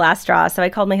 That was the last straw. So I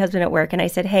called my husband at work and I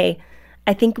said, hey,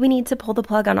 I think we need to pull the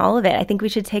plug on all of it. I think we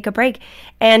should take a break.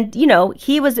 And,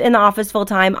 he was in the office full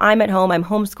time. I'm at home. I'm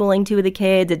homeschooling 2 of the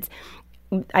kids.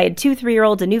 I had 2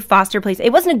 3-year-olds, a new foster place.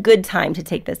 It wasn't a good time to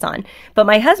take this on. But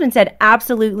my husband said,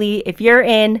 absolutely, if you're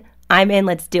in, I'm in,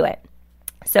 let's do it.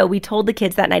 So we told the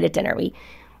kids that night at dinner.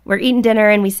 We're eating dinner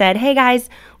and we said, hey guys,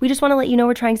 we just want to let you know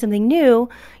we're trying something new.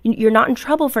 You're not in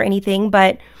trouble for anything,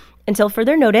 but until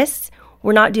further notice,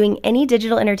 we're not doing any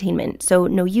digital entertainment. So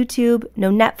no YouTube,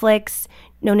 no Netflix,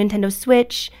 no Nintendo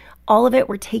Switch, all of it,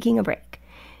 we're taking a break.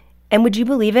 And would you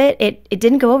believe it? It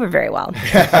didn't go over very well.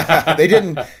 They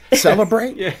didn't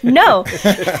celebrate? No.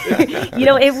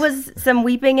 It was some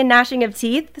weeping and gnashing of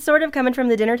teeth sort of coming from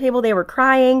the dinner table. They were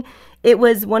crying. It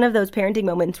was one of those parenting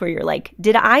moments where you're like,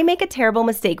 did I make a terrible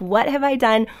mistake? What have I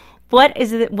done? What is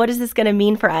this going to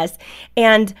mean for us?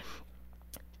 And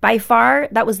by far,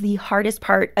 that was the hardest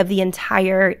part of the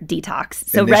entire detox.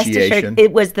 So rest assured,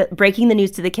 it was breaking the news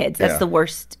to the kids. That's the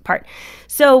worst part.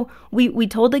 So we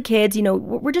told the kids,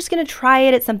 we're just going to try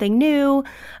it. It's something new.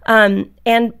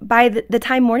 And by the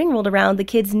time morning rolled around, the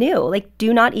kids knew, like,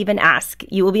 do not even ask.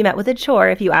 You will be met with a chore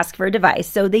if you ask for a device.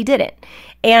 So they didn't.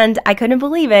 And I couldn't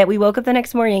believe it. We woke up the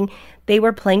next morning. They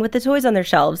were playing with the toys on their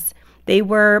shelves. They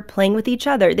were playing with each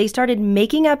other. They started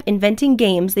inventing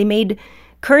games. They made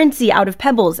currency out of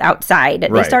pebbles outside.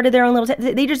 Right. They started their own little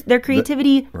their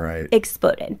creativity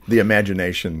exploded. The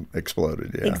imagination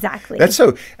exploded. Yeah. Exactly. That's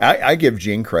so I give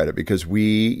Jean credit because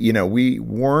we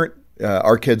weren't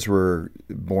our kids were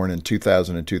born in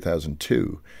 2000 and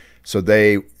 2002. So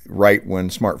they right when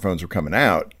smartphones were coming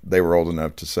out, they were old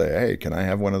enough to say, "Hey, can I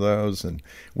have one of those?" And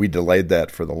we delayed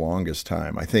that for the longest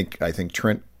time. I think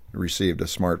Trent received a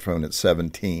smartphone at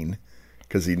 17.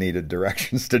 Because he needed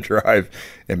directions to drive.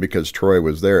 And because Troy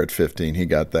was there at 15, he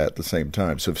got that at the same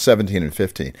time. So 17 and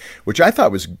 15, which I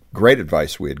thought was great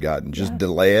advice we had gotten. Just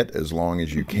delay it as long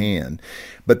as you can.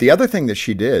 But the other thing that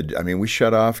she did, we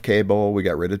shut off cable. We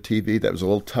got rid of TV. That was a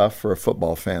little tough for a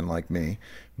football fan like me.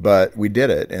 But we did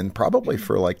it, and probably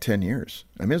for like 10 years.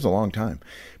 It was a long time.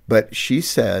 But she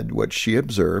said what she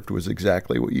observed was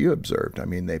exactly what you observed.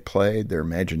 They played. Their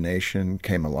imagination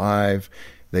came alive.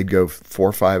 They'd go 4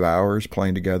 or 5 hours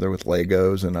playing together with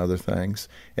Legos and other things.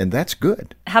 And that's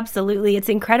good. Absolutely. It's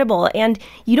incredible. And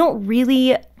you don't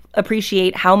really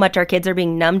appreciate how much our kids are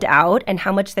being numbed out and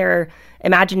how much their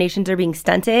imaginations are being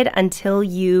stunted until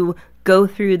you go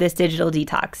through this digital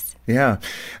detox. Yeah.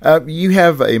 You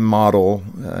have a model,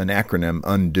 an acronym,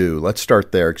 UNDO. Let's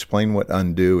start there. Explain what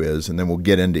UNDO is, and then we'll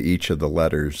get into each of the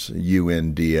letters,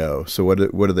 UNDO. So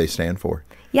what do they stand for?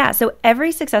 Yeah, so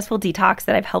every successful detox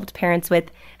that I've helped parents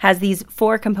with has these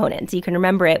 4 components. You can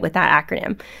remember it with that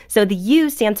acronym. So the U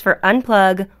stands for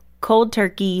unplug, cold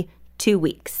turkey, 2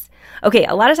 weeks. Okay,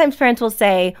 a lot of times parents will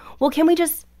say, well, can we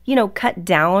just, cut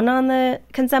down on the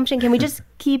consumption? Can we just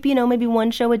keep, maybe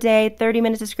 1 show a day, 30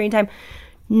 minutes of screen time?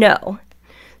 No.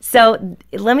 So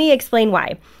let me explain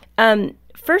why.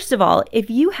 First of all, if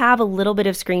you have a little bit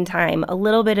of screen time, a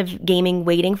little bit of gaming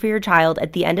waiting for your child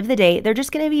at the end of the day, they're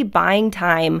just going to be buying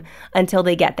time until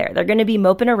they get there. They're going to be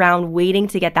moping around waiting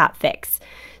to get that fix.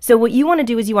 So what you want to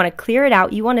do is you want to clear it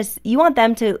out. You want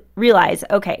them to realize,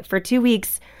 okay, for 2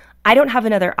 weeks, I don't have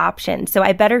another option, so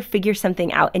I better figure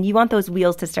something out. And you want those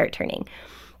wheels to start turning.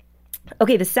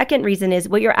 Okay, the second reason is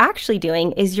what you're actually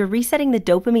doing is you're resetting the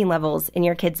dopamine levels in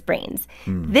your kids' brains.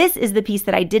 This is the piece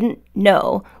that I didn't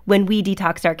know when we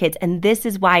detoxed our kids, and this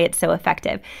is why it's so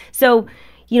effective. So,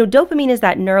 dopamine is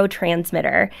that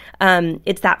neurotransmitter.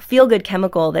 It's that feel-good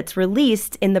chemical that's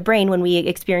released in the brain when we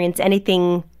experience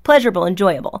anything pleasurable,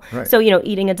 enjoyable. Right. So,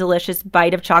 eating a delicious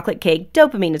bite of chocolate cake,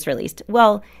 dopamine is released.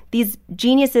 Well, these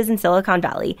geniuses in Silicon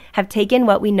Valley have taken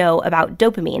what we know about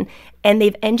dopamine and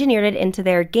they've engineered it into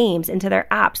their games, into their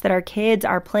apps that our kids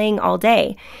are playing all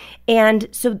day. And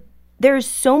so there's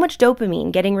so much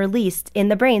dopamine getting released in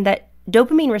the brain that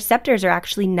dopamine receptors are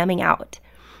actually numbing out.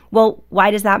 Well,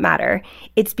 why does that matter?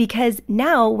 It's because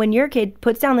now when your kid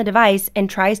puts down the device and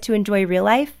tries to enjoy real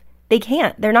life, they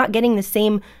can't. They're not getting the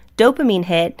same dopamine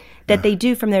hit that they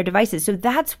do from their devices. So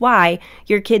that's why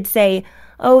your kids say,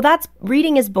 oh,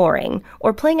 reading is boring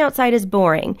or playing outside is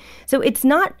boring. So it's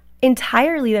not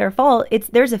entirely their fault.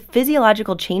 There's a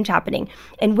physiological change happening.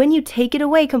 And when you take it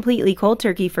away completely cold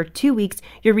turkey for 2 weeks,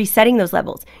 you're resetting those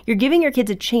levels. You're giving your kids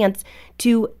a chance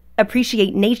to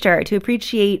appreciate nature, to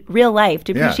appreciate real life,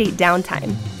 to appreciate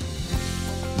downtime.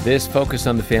 This Focus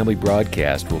on the Family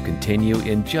broadcast will continue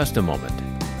in just a moment.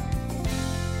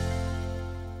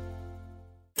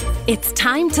 It's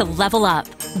time to level up.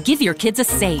 Give your kids a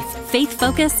safe,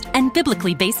 faith-focused, and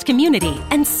biblically based community,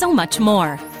 and so much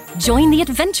more. Join the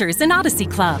Adventures in Odyssey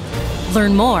Club.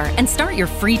 Learn more and start your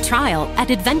free trial at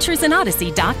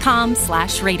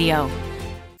adventuresinodyssey.com/radio.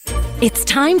 It's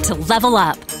time to level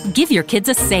up. Give your kids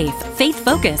a safe,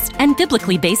 faith-focused, and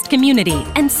biblically based community,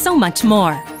 and so much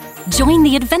more. Join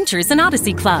the Adventures in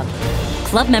Odyssey Club.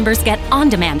 Club members get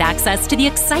on-demand access to the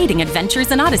exciting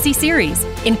Adventures in Odyssey series,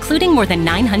 including more than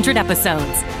 900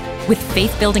 episodes. With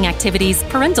faith-building activities,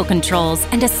 parental controls,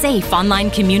 and a safe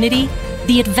online community,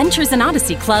 the Adventures in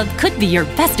Odyssey Club could be your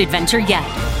best adventure yet.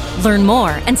 Learn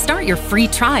more and start your free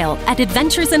trial at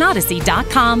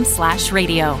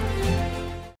adventuresinodyssey.com/radio.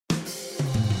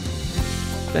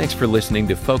 Thanks for listening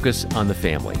to Focus on the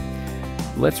Family.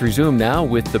 Let's resume now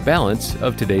with the balance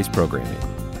of today's programming.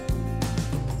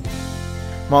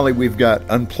 Molly, we've got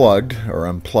unplugged or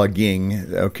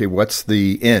unplugging. Okay, what's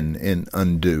the N in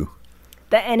undo?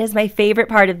 The N is my favorite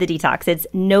part of the detox. It's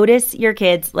notice your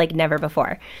kids like never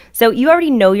before. So you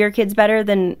already know your kids better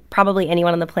than probably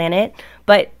anyone on the planet,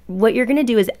 but what you're going to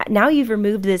do is now you've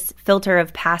removed this filter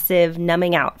of passive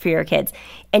numbing out for your kids,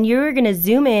 and you're going to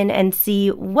zoom in and see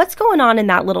what's going on in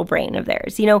that little brain of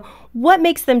theirs. You know, what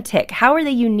makes them tick? How are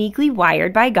they uniquely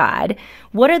wired by God?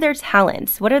 What are their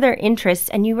talents? What are their interests?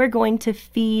 And you are going to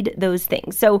feed those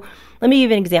things. So let me give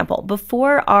you an example.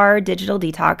 Before our digital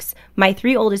detox, my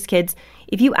 3 oldest kids,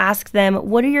 if you ask them,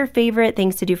 what are your favorite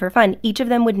things to do for fun? Each of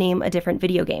them would name a different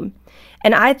video game.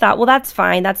 And I thought, well, that's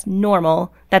fine. That's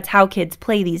normal. That's how kids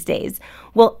play these days.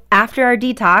 Well, after our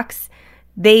detox,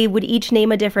 they would each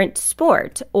name a different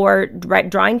sport or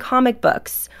drawing comic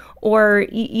books or,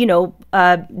 doing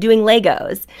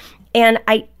Legos. And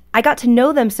I got to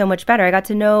know them so much better. I got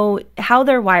to know how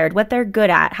they're wired, what they're good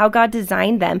at, how God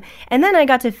designed them. And then I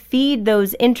got to feed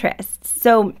those interests.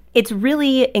 So it's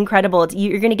really incredible.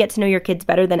 You're going to get to know your kids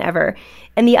better than ever.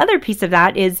 And the other piece of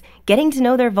that is getting to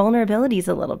know their vulnerabilities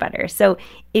a little better. So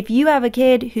if you have a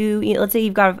kid who, let's say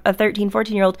you've got a 13,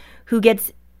 14-year-old who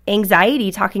gets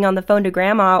anxiety talking on the phone to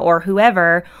grandma or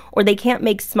whoever, or they can't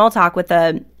make small talk with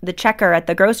the checker at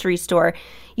the grocery store.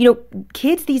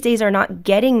 Kids these days are not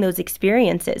getting those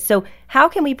experiences. So how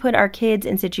can we put our kids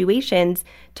in situations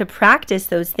to practice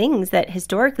those things that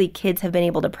historically kids have been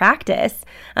able to practice,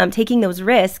 taking those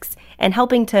risks and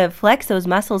helping to flex those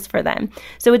muscles for them?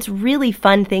 So it's really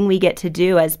fun thing we get to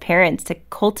do as parents to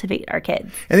cultivate our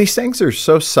kids. And these things are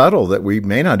so subtle that we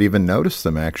may not even notice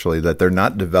them, actually, that they're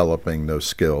not developing those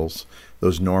skills,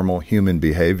 those normal human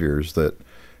behaviors that,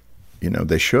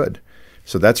 they should.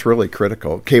 So that's really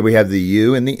critical. Okay, we have the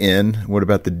U and the N. What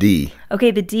about the D? Okay,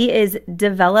 the D is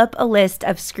develop a list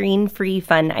of screen-free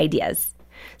fun ideas.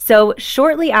 So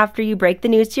shortly after you break the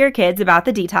news to your kids about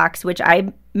the detox, which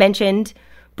I mentioned,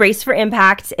 brace for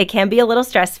impact. It can be a little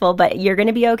stressful, but you're going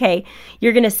to be okay.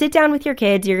 You're going to sit down with your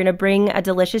kids. You're going to bring a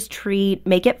delicious treat,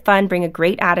 make it fun, bring a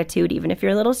great attitude, even if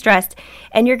you're a little stressed.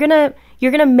 And you're going to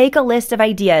make a list of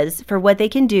ideas for what they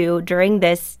can do during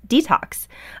this detox.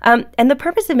 And the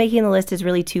purpose of making the list is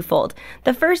really twofold.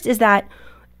 The first is that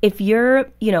if you're,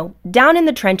 down in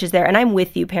the trenches there, and I'm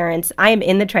with you, parents, I am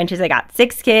in the trenches. I got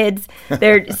 6 kids.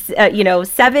 They're,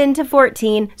 7 to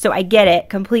 14. So I get it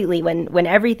completely when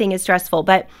everything is stressful.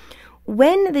 But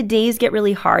when the days get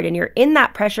really hard and you're in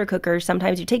that pressure cooker,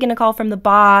 sometimes you're taking a call from the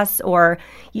boss or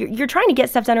you're trying to get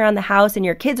stuff done around the house and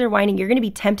your kids are whining, you're going to be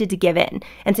tempted to give in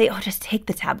and say, oh, just take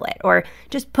the tablet or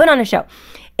just put on a show.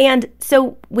 And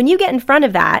so when you get in front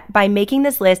of that, by making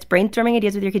this list, brainstorming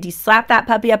ideas with your kids, you slap that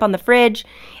puppy up on the fridge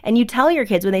and you tell your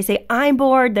kids when they say, I'm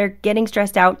bored, they're getting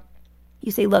stressed out,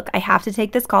 you say, look, I have to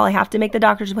take this call. I have to make the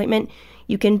doctor's appointment.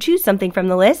 You can choose something from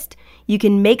the list. You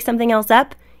can make something else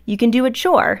up. You can do a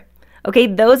chore. Okay,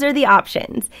 those are the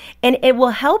options. And it will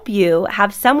help you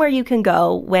have somewhere you can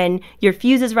go when your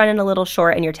fuse is running a little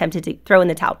short and you're tempted to throw in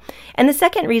the towel. And the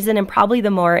second reason, and probably the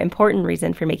more important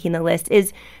reason for making the list,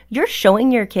 is you're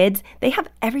showing your kids they have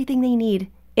everything they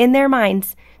need in their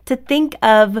minds to think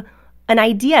of an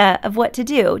idea of what to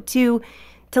do, to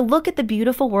look at the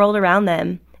beautiful world around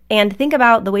them and think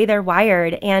about the way they're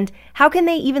wired and how can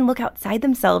they even look outside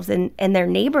themselves and their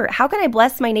neighbor. How can I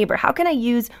bless my neighbor? How can I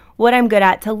use what I'm good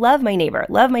at to love my neighbor,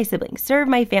 love my siblings, serve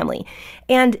my family?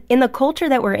 And in the culture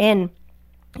that we're in,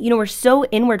 we're so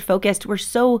inward focused. We're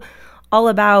so all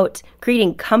about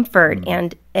creating comfort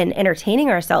and entertaining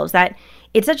ourselves that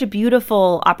it's such a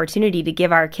beautiful opportunity to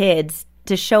give our kids,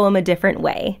 to show them a different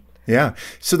way. Yeah.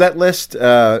 So that list,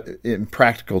 in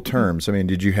practical terms,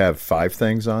 did you have 5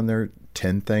 things on there,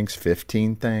 10 things,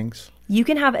 15 things? You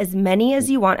can have as many as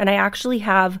you want. And I actually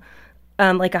have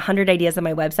like 100 ideas on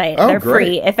my website. Oh, They're great.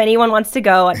 free. If anyone wants to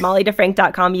go at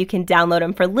mollydefrank.com, you can download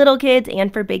them for little kids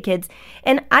and for big kids.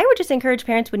 And I would just encourage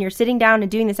parents, when you're sitting down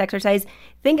and doing this exercise,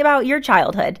 think about your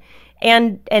childhood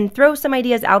and throw some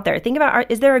ideas out there. Think about,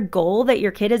 is there a goal that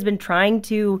your kid has been trying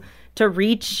to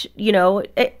reach? You know,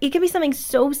 it could be something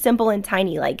so simple and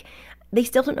tiny, like they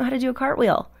still don't know how to do a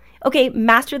cartwheel. Okay,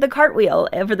 master the cartwheel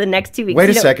over the next 2 weeks. Wait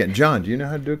a second. John, do you know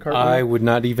how to do a cartwheel? I would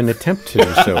not even attempt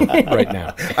to, so right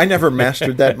now. I never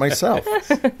mastered that myself.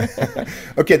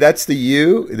 Okay, that's the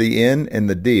U, the N, and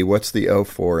the D. What's the O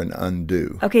for in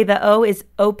undo? Okay, the O is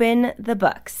open the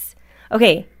books.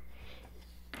 Okay,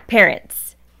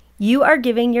 parents, you are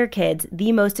giving your kids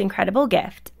the most incredible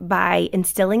gift by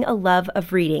instilling a love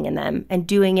of reading in them and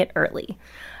doing it early.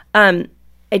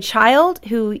 A child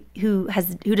who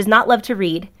does not love to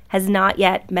read has not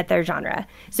yet met their genre.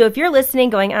 So if you're listening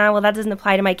going, well, that doesn't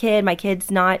apply to my kid's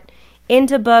not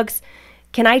into books,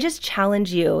 can I just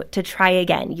challenge you to try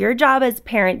again? Your job as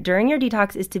parent during your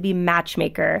detox is to be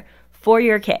matchmaker for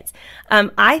your kids.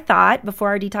 I thought before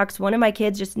our detox, one of my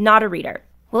kids just not a reader.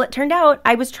 Well, it turned out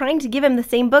I was trying to give him the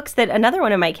same books that another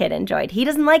one of my kid enjoyed. He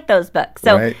doesn't like those books.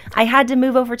 So Right. I had to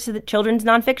move over to the children's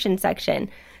nonfiction section.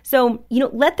 So,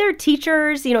 let their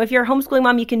teachers, if you're a homeschooling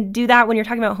mom, you can do that when you're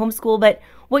talking about homeschool. But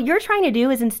what you're trying to do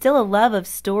is instill a love of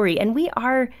story. And we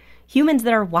are humans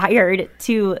that are wired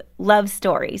to love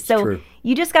stories. So True.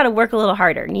 you just got to work a little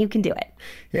harder and you can do it.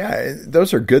 Yeah,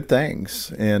 those are good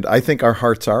things. And I think our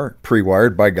hearts are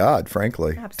pre-wired by God,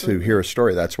 frankly, Absolutely. to hear a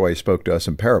story. That's why he spoke to us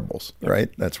in parables, right?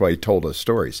 That's why he told us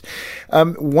stories.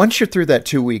 Once you're through that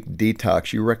 2-week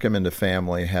detox, you recommend a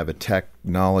family have a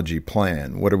technology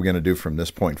plan. What are we going to do from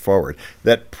this point forward?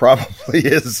 That probably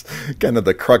is kind of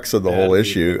the crux of the whole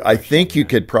issue. I think you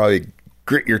could probably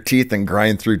grit your teeth and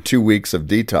grind through 2 weeks of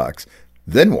detox.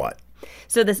 Then what?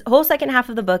 So this whole second half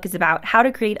of the book is about how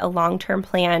to create a long-term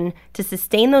plan to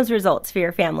sustain those results for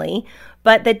your family,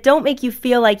 but that don't make you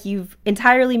feel like you've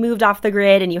entirely moved off the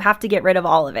grid and you have to get rid of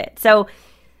all of it. So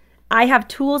I have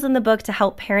tools in the book to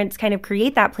help parents kind of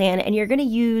create that plan, and you're going to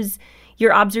use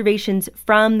your observations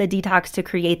from the detox to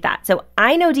create that. So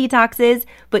I know detoxes,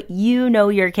 but you know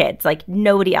your kids like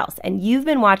nobody else. And you've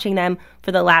been watching them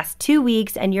for the last 2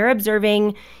 weeks and you're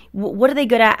observing what are they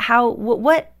good at?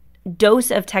 What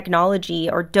dose of technology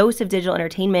or dose of digital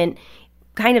entertainment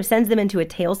kind of sends them into a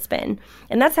tailspin.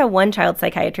 And that's how one child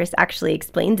psychiatrist actually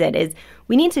explains it, is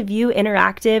we need to view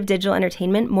interactive digital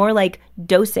entertainment more like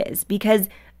doses because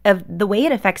of the way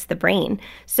it affects the brain.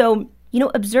 So,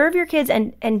 observe your kids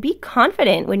and be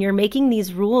confident when you're making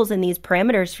these rules and these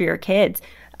parameters for your kids.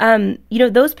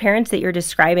 Those parents that you're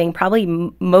describing, probably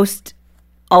most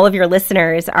all of your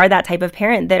listeners are that type of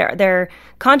parent that they're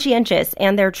conscientious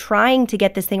and they're trying to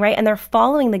get this thing right and they're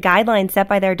following the guidelines set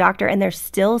by their doctor and they're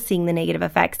still seeing the negative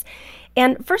effects.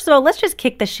 And first of all, let's just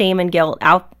kick the shame and guilt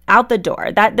out the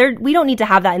door. We don't need to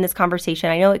have that in this conversation.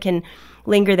 I know it can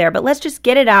linger there, but let's just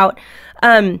get it out.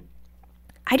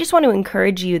 I just want to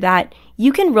encourage you that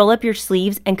you can roll up your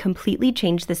sleeves and completely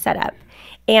change the setup.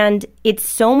 And it's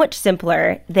so much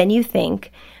simpler than you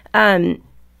think.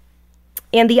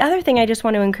 And the other thing I just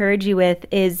want to encourage you with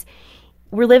is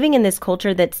we're living in this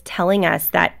culture that's telling us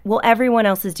that, well, everyone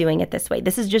else is doing it this way.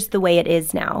 This is just the way it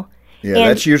is now. Yeah, And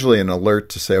that's usually an alert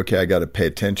to say, okay, I got to pay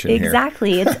attention here.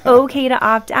 Exactly. It's okay to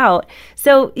opt out.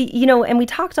 So, and we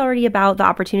talked already about the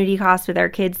opportunity cost with our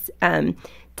kids'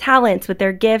 talents, with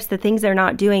their gifts, the things they're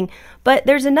not doing. But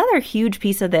there's another huge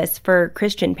piece of this for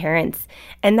Christian parents,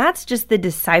 and that's just the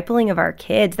discipling of our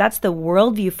kids. That's the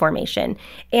worldview formation.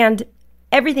 And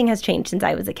everything has changed since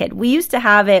I was a kid. We used to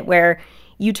have it where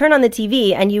you turn on the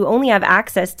TV and you only have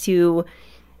access to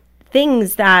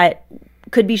things that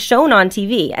could be shown on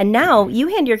TV. And now you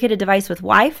hand your kid a device with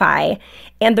Wi-Fi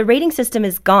and the rating system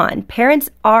is gone. Parents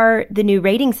are the new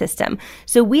rating system.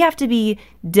 So we have to be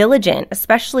diligent,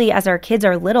 especially as our kids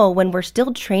are little, when we're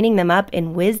still training them up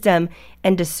in wisdom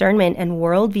and discernment and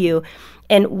worldview.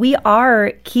 And we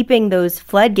are keeping those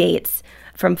floodgates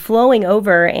from flowing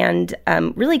over and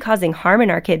really causing harm in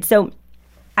our kids. So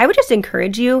I would just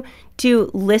encourage you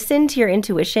to listen to your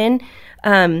intuition,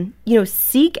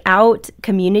 seek out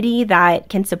community that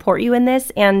can support you in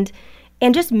this and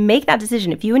just make that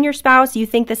decision. If you and your spouse, you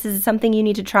think this is something you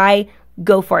need to try,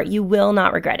 go for it. You will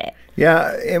not regret it.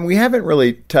 Yeah, and we haven't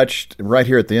really touched, right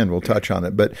here at the end, we'll touch on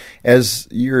it, but as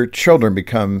your children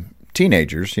become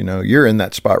teenagers, you're in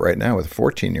that spot right now with a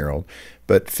 14-year-old,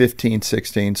 but 15,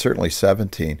 16, certainly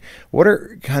 17. What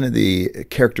are kind of the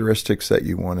characteristics that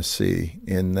you want to see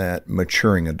in that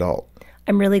maturing adult?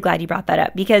 I'm really glad you brought that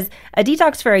up because a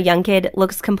detox for a young kid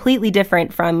looks completely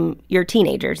different from your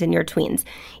teenagers and your tweens.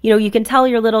 You can tell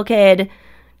your little kid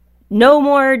no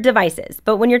more devices.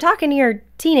 But when you're talking to your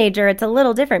teenager, it's a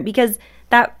little different because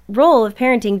that role of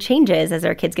parenting changes as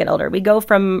our kids get older. We go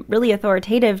from really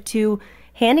authoritative to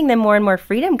handing them more and more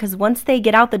freedom, because once they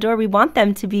get out the door, we want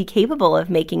them to be capable of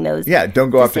making those don't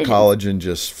go off to decisions. College and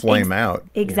just flame out.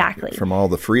 Exactly. From all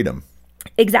the freedom.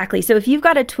 Exactly. So if you've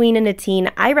got a tween and a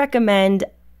teen, I recommend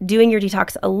doing your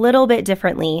detox a little bit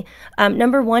differently.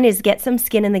 Number one is get some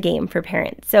skin in the game for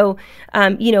parents. So,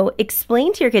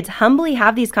 explain to your kids, humbly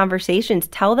have these conversations.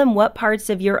 Tell them what parts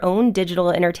of your own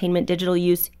digital entertainment, digital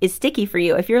use is sticky for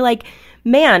you. If you're like,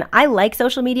 man, I like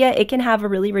social media, it can have a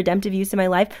really redemptive use in my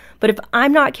life, but if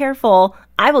I'm not careful,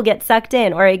 I will get sucked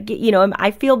in, or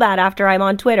I feel bad after I'm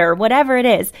on Twitter, whatever it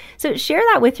is. So share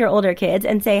that with your older kids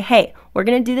and say, hey, we're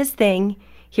going to do this thing.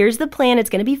 Here's the plan. It's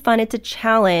going to be fun. It's a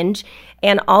challenge.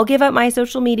 And I'll give up my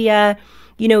social media.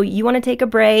 You want to take a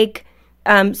break.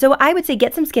 So I would say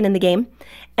get some skin in the game.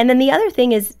 And then the other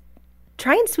thing is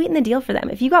try and sweeten the deal for them.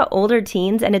 If you got older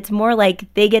teens and it's more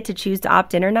like they get to choose to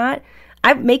opt in or not,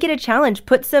 I make it a challenge.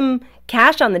 Put some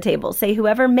cash on the table. Say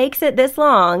whoever makes it this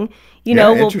long, we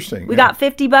got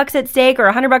 $50 at stake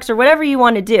or $100 or whatever you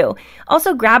want to do.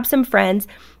 Also grab some friends.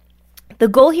 The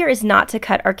goal here is not to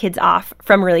cut our kids off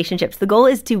from relationships. The goal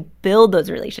is to build those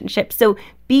relationships. So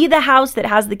be the house that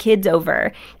has the kids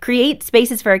over. Create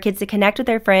spaces for our kids to connect with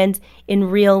their friends in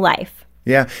real life.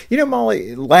 Yeah.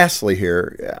 Molly, lastly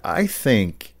here, I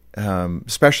think,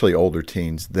 especially older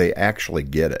teens, they actually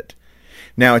get it.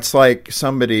 Now, it's like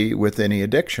somebody with any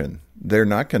addiction. They're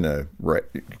not going to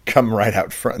come right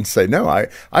out front and say, no,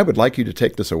 I would like you to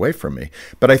take this away from me.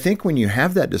 But I think when you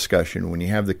have that discussion, when you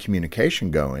have the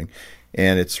communication going,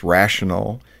 and it's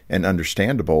rational and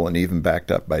understandable and even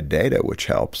backed up by data, which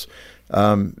helps,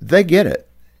 they get it.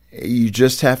 You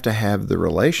just have to have the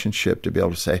relationship to be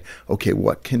able to say, okay,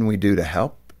 what can we do to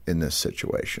help in this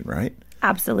situation, right?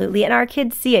 Absolutely. And our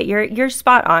kids see it. You're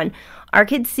spot on. Our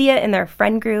kids see it in their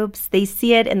friend groups. They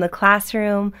see it in the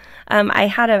classroom. I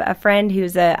had a friend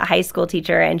who's a high school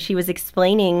teacher, and she was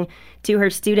explaining to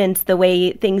her students the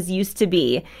way things used to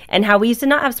be and how we used to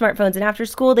not have smartphones. And after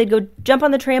school, they'd go jump on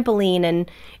the trampoline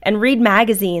and read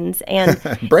magazines and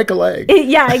break a leg.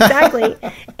 Yeah, exactly.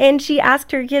 And she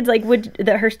asked her kids,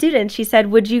 her students, she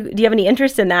said, do you have any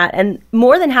interest in that? And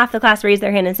more than half the class raised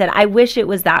their hand and said, I wish it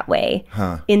was that way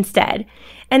instead.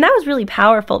 And that was really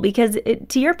powerful because,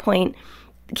 to your point,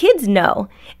 kids know.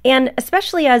 And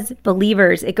especially as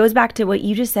believers, it goes back to what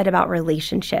you just said about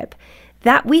relationship,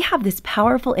 that we have this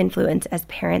powerful influence as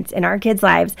parents in our kids'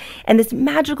 lives and this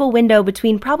magical window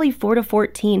between probably 4 to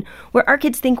 14 where our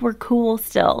kids think we're cool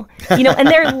still, and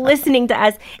they're listening to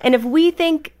us. And if we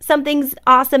think something's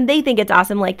awesome, they think it's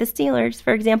awesome, like the Steelers,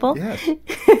 for example. Yes,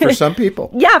 for some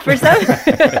people. Yeah, for some.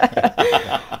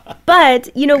 But,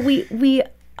 we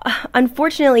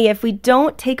unfortunately, if we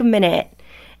don't take a minute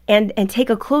and take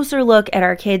a closer look at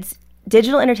our kids'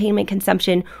 digital entertainment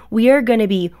consumption, we are going to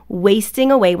be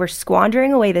wasting away. We're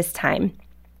squandering away this time.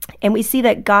 And we see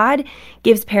that God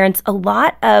gives parents a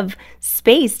lot of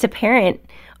space to parent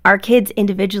our kids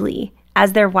individually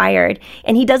as they're wired.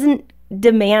 And he doesn't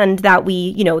demand that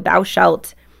we, thou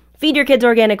shalt feed your kids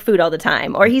organic food all the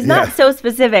time, or he's not so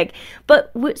specific.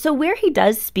 But so where he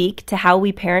does speak to how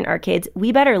we parent our kids,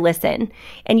 we better listen.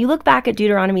 And you look back at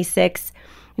Deuteronomy 6,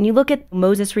 and you look at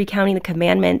Moses recounting the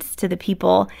commandments to the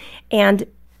people, and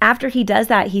after he does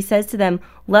that, he says to them,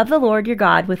 love the Lord your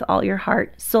God with all your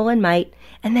heart, soul, and might.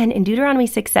 And then in Deuteronomy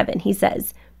 6:7, he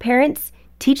says, parents,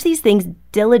 teach these things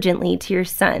diligently to your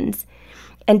sons,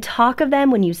 and talk of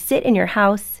them when you sit in your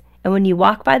house, and when you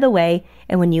walk by the way,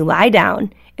 and when you lie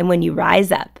down, and when you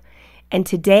rise up. And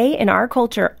today in our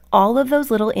culture, all of those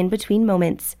little in-between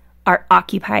moments are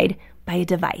occupied by a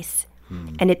device.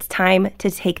 And it's time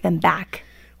to take them back.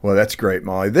 Well, that's great,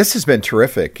 Molly. This has been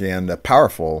terrific and a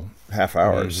powerful half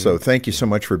hour. So thank you so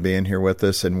much for being here with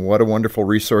us. And what a wonderful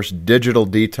resource, Digital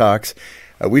Detox.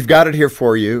 We've got it here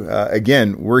for you.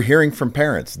 Again, we're hearing from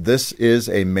parents. This is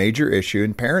a major issue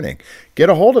in parenting.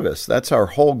 Get a hold of us. That's our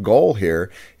whole goal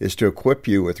here, is to equip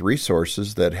you with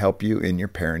resources that help you in your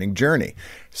parenting journey.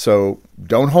 So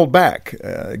don't hold back.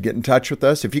 Get in touch with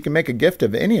us. If you can make a gift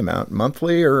of any amount,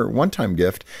 monthly or one-time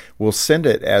gift, we'll send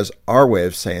it as our way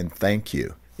of saying thank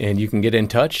you. And you can get in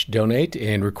touch, donate,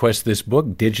 and request this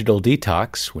book, Digital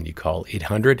Detox, when you call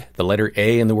 800, the letter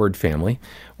A in the word family,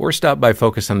 or stop by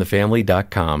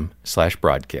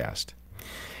focusonthefamily.com/broadcast.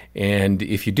 And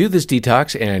if you do this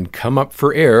detox and come up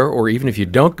for air, or even if you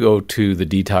don't go to the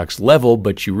detox level,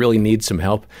 but you really need some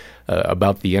help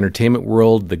about the entertainment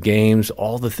world, the games,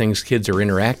 all the things kids are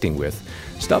interacting with,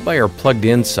 stop by our Plugged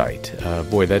In site.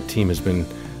 Boy, that team has been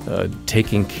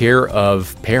taking care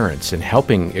of parents and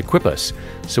helping equip us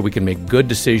so we can make good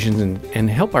decisions and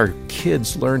help our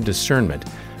kids learn discernment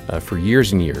for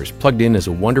years and years. Plugged In is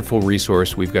a wonderful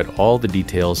resource. We've got all the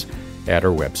details at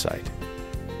our website.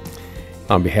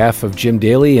 On behalf of Jim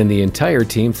Daly and the entire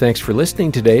team, thanks for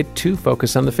listening today to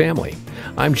Focus on the Family.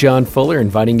 I'm John Fuller,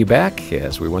 inviting you back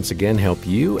as we once again help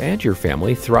you and your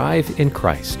family thrive in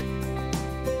Christ.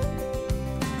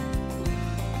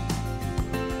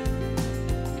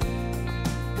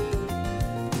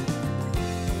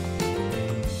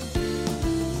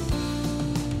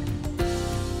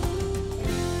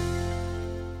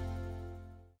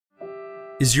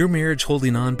 Is your marriage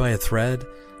holding on by a thread?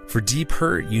 For deep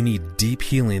hurt, you need deep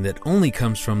healing that only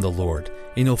comes from the Lord.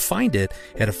 And you'll find it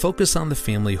at a Focus on the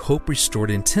Family Hope Restored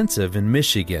Intensive in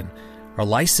Michigan. Our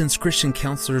licensed Christian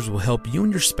counselors will help you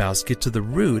and your spouse get to the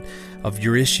root of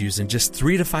your issues in just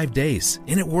 3 to 5 days.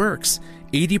 And it works.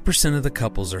 80% of the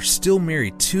couples are still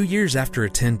married 2 years after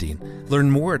attending.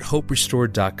 Learn more at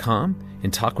hoperestored.com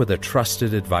and talk with a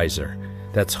trusted advisor.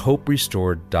 That's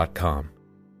hoperestored.com.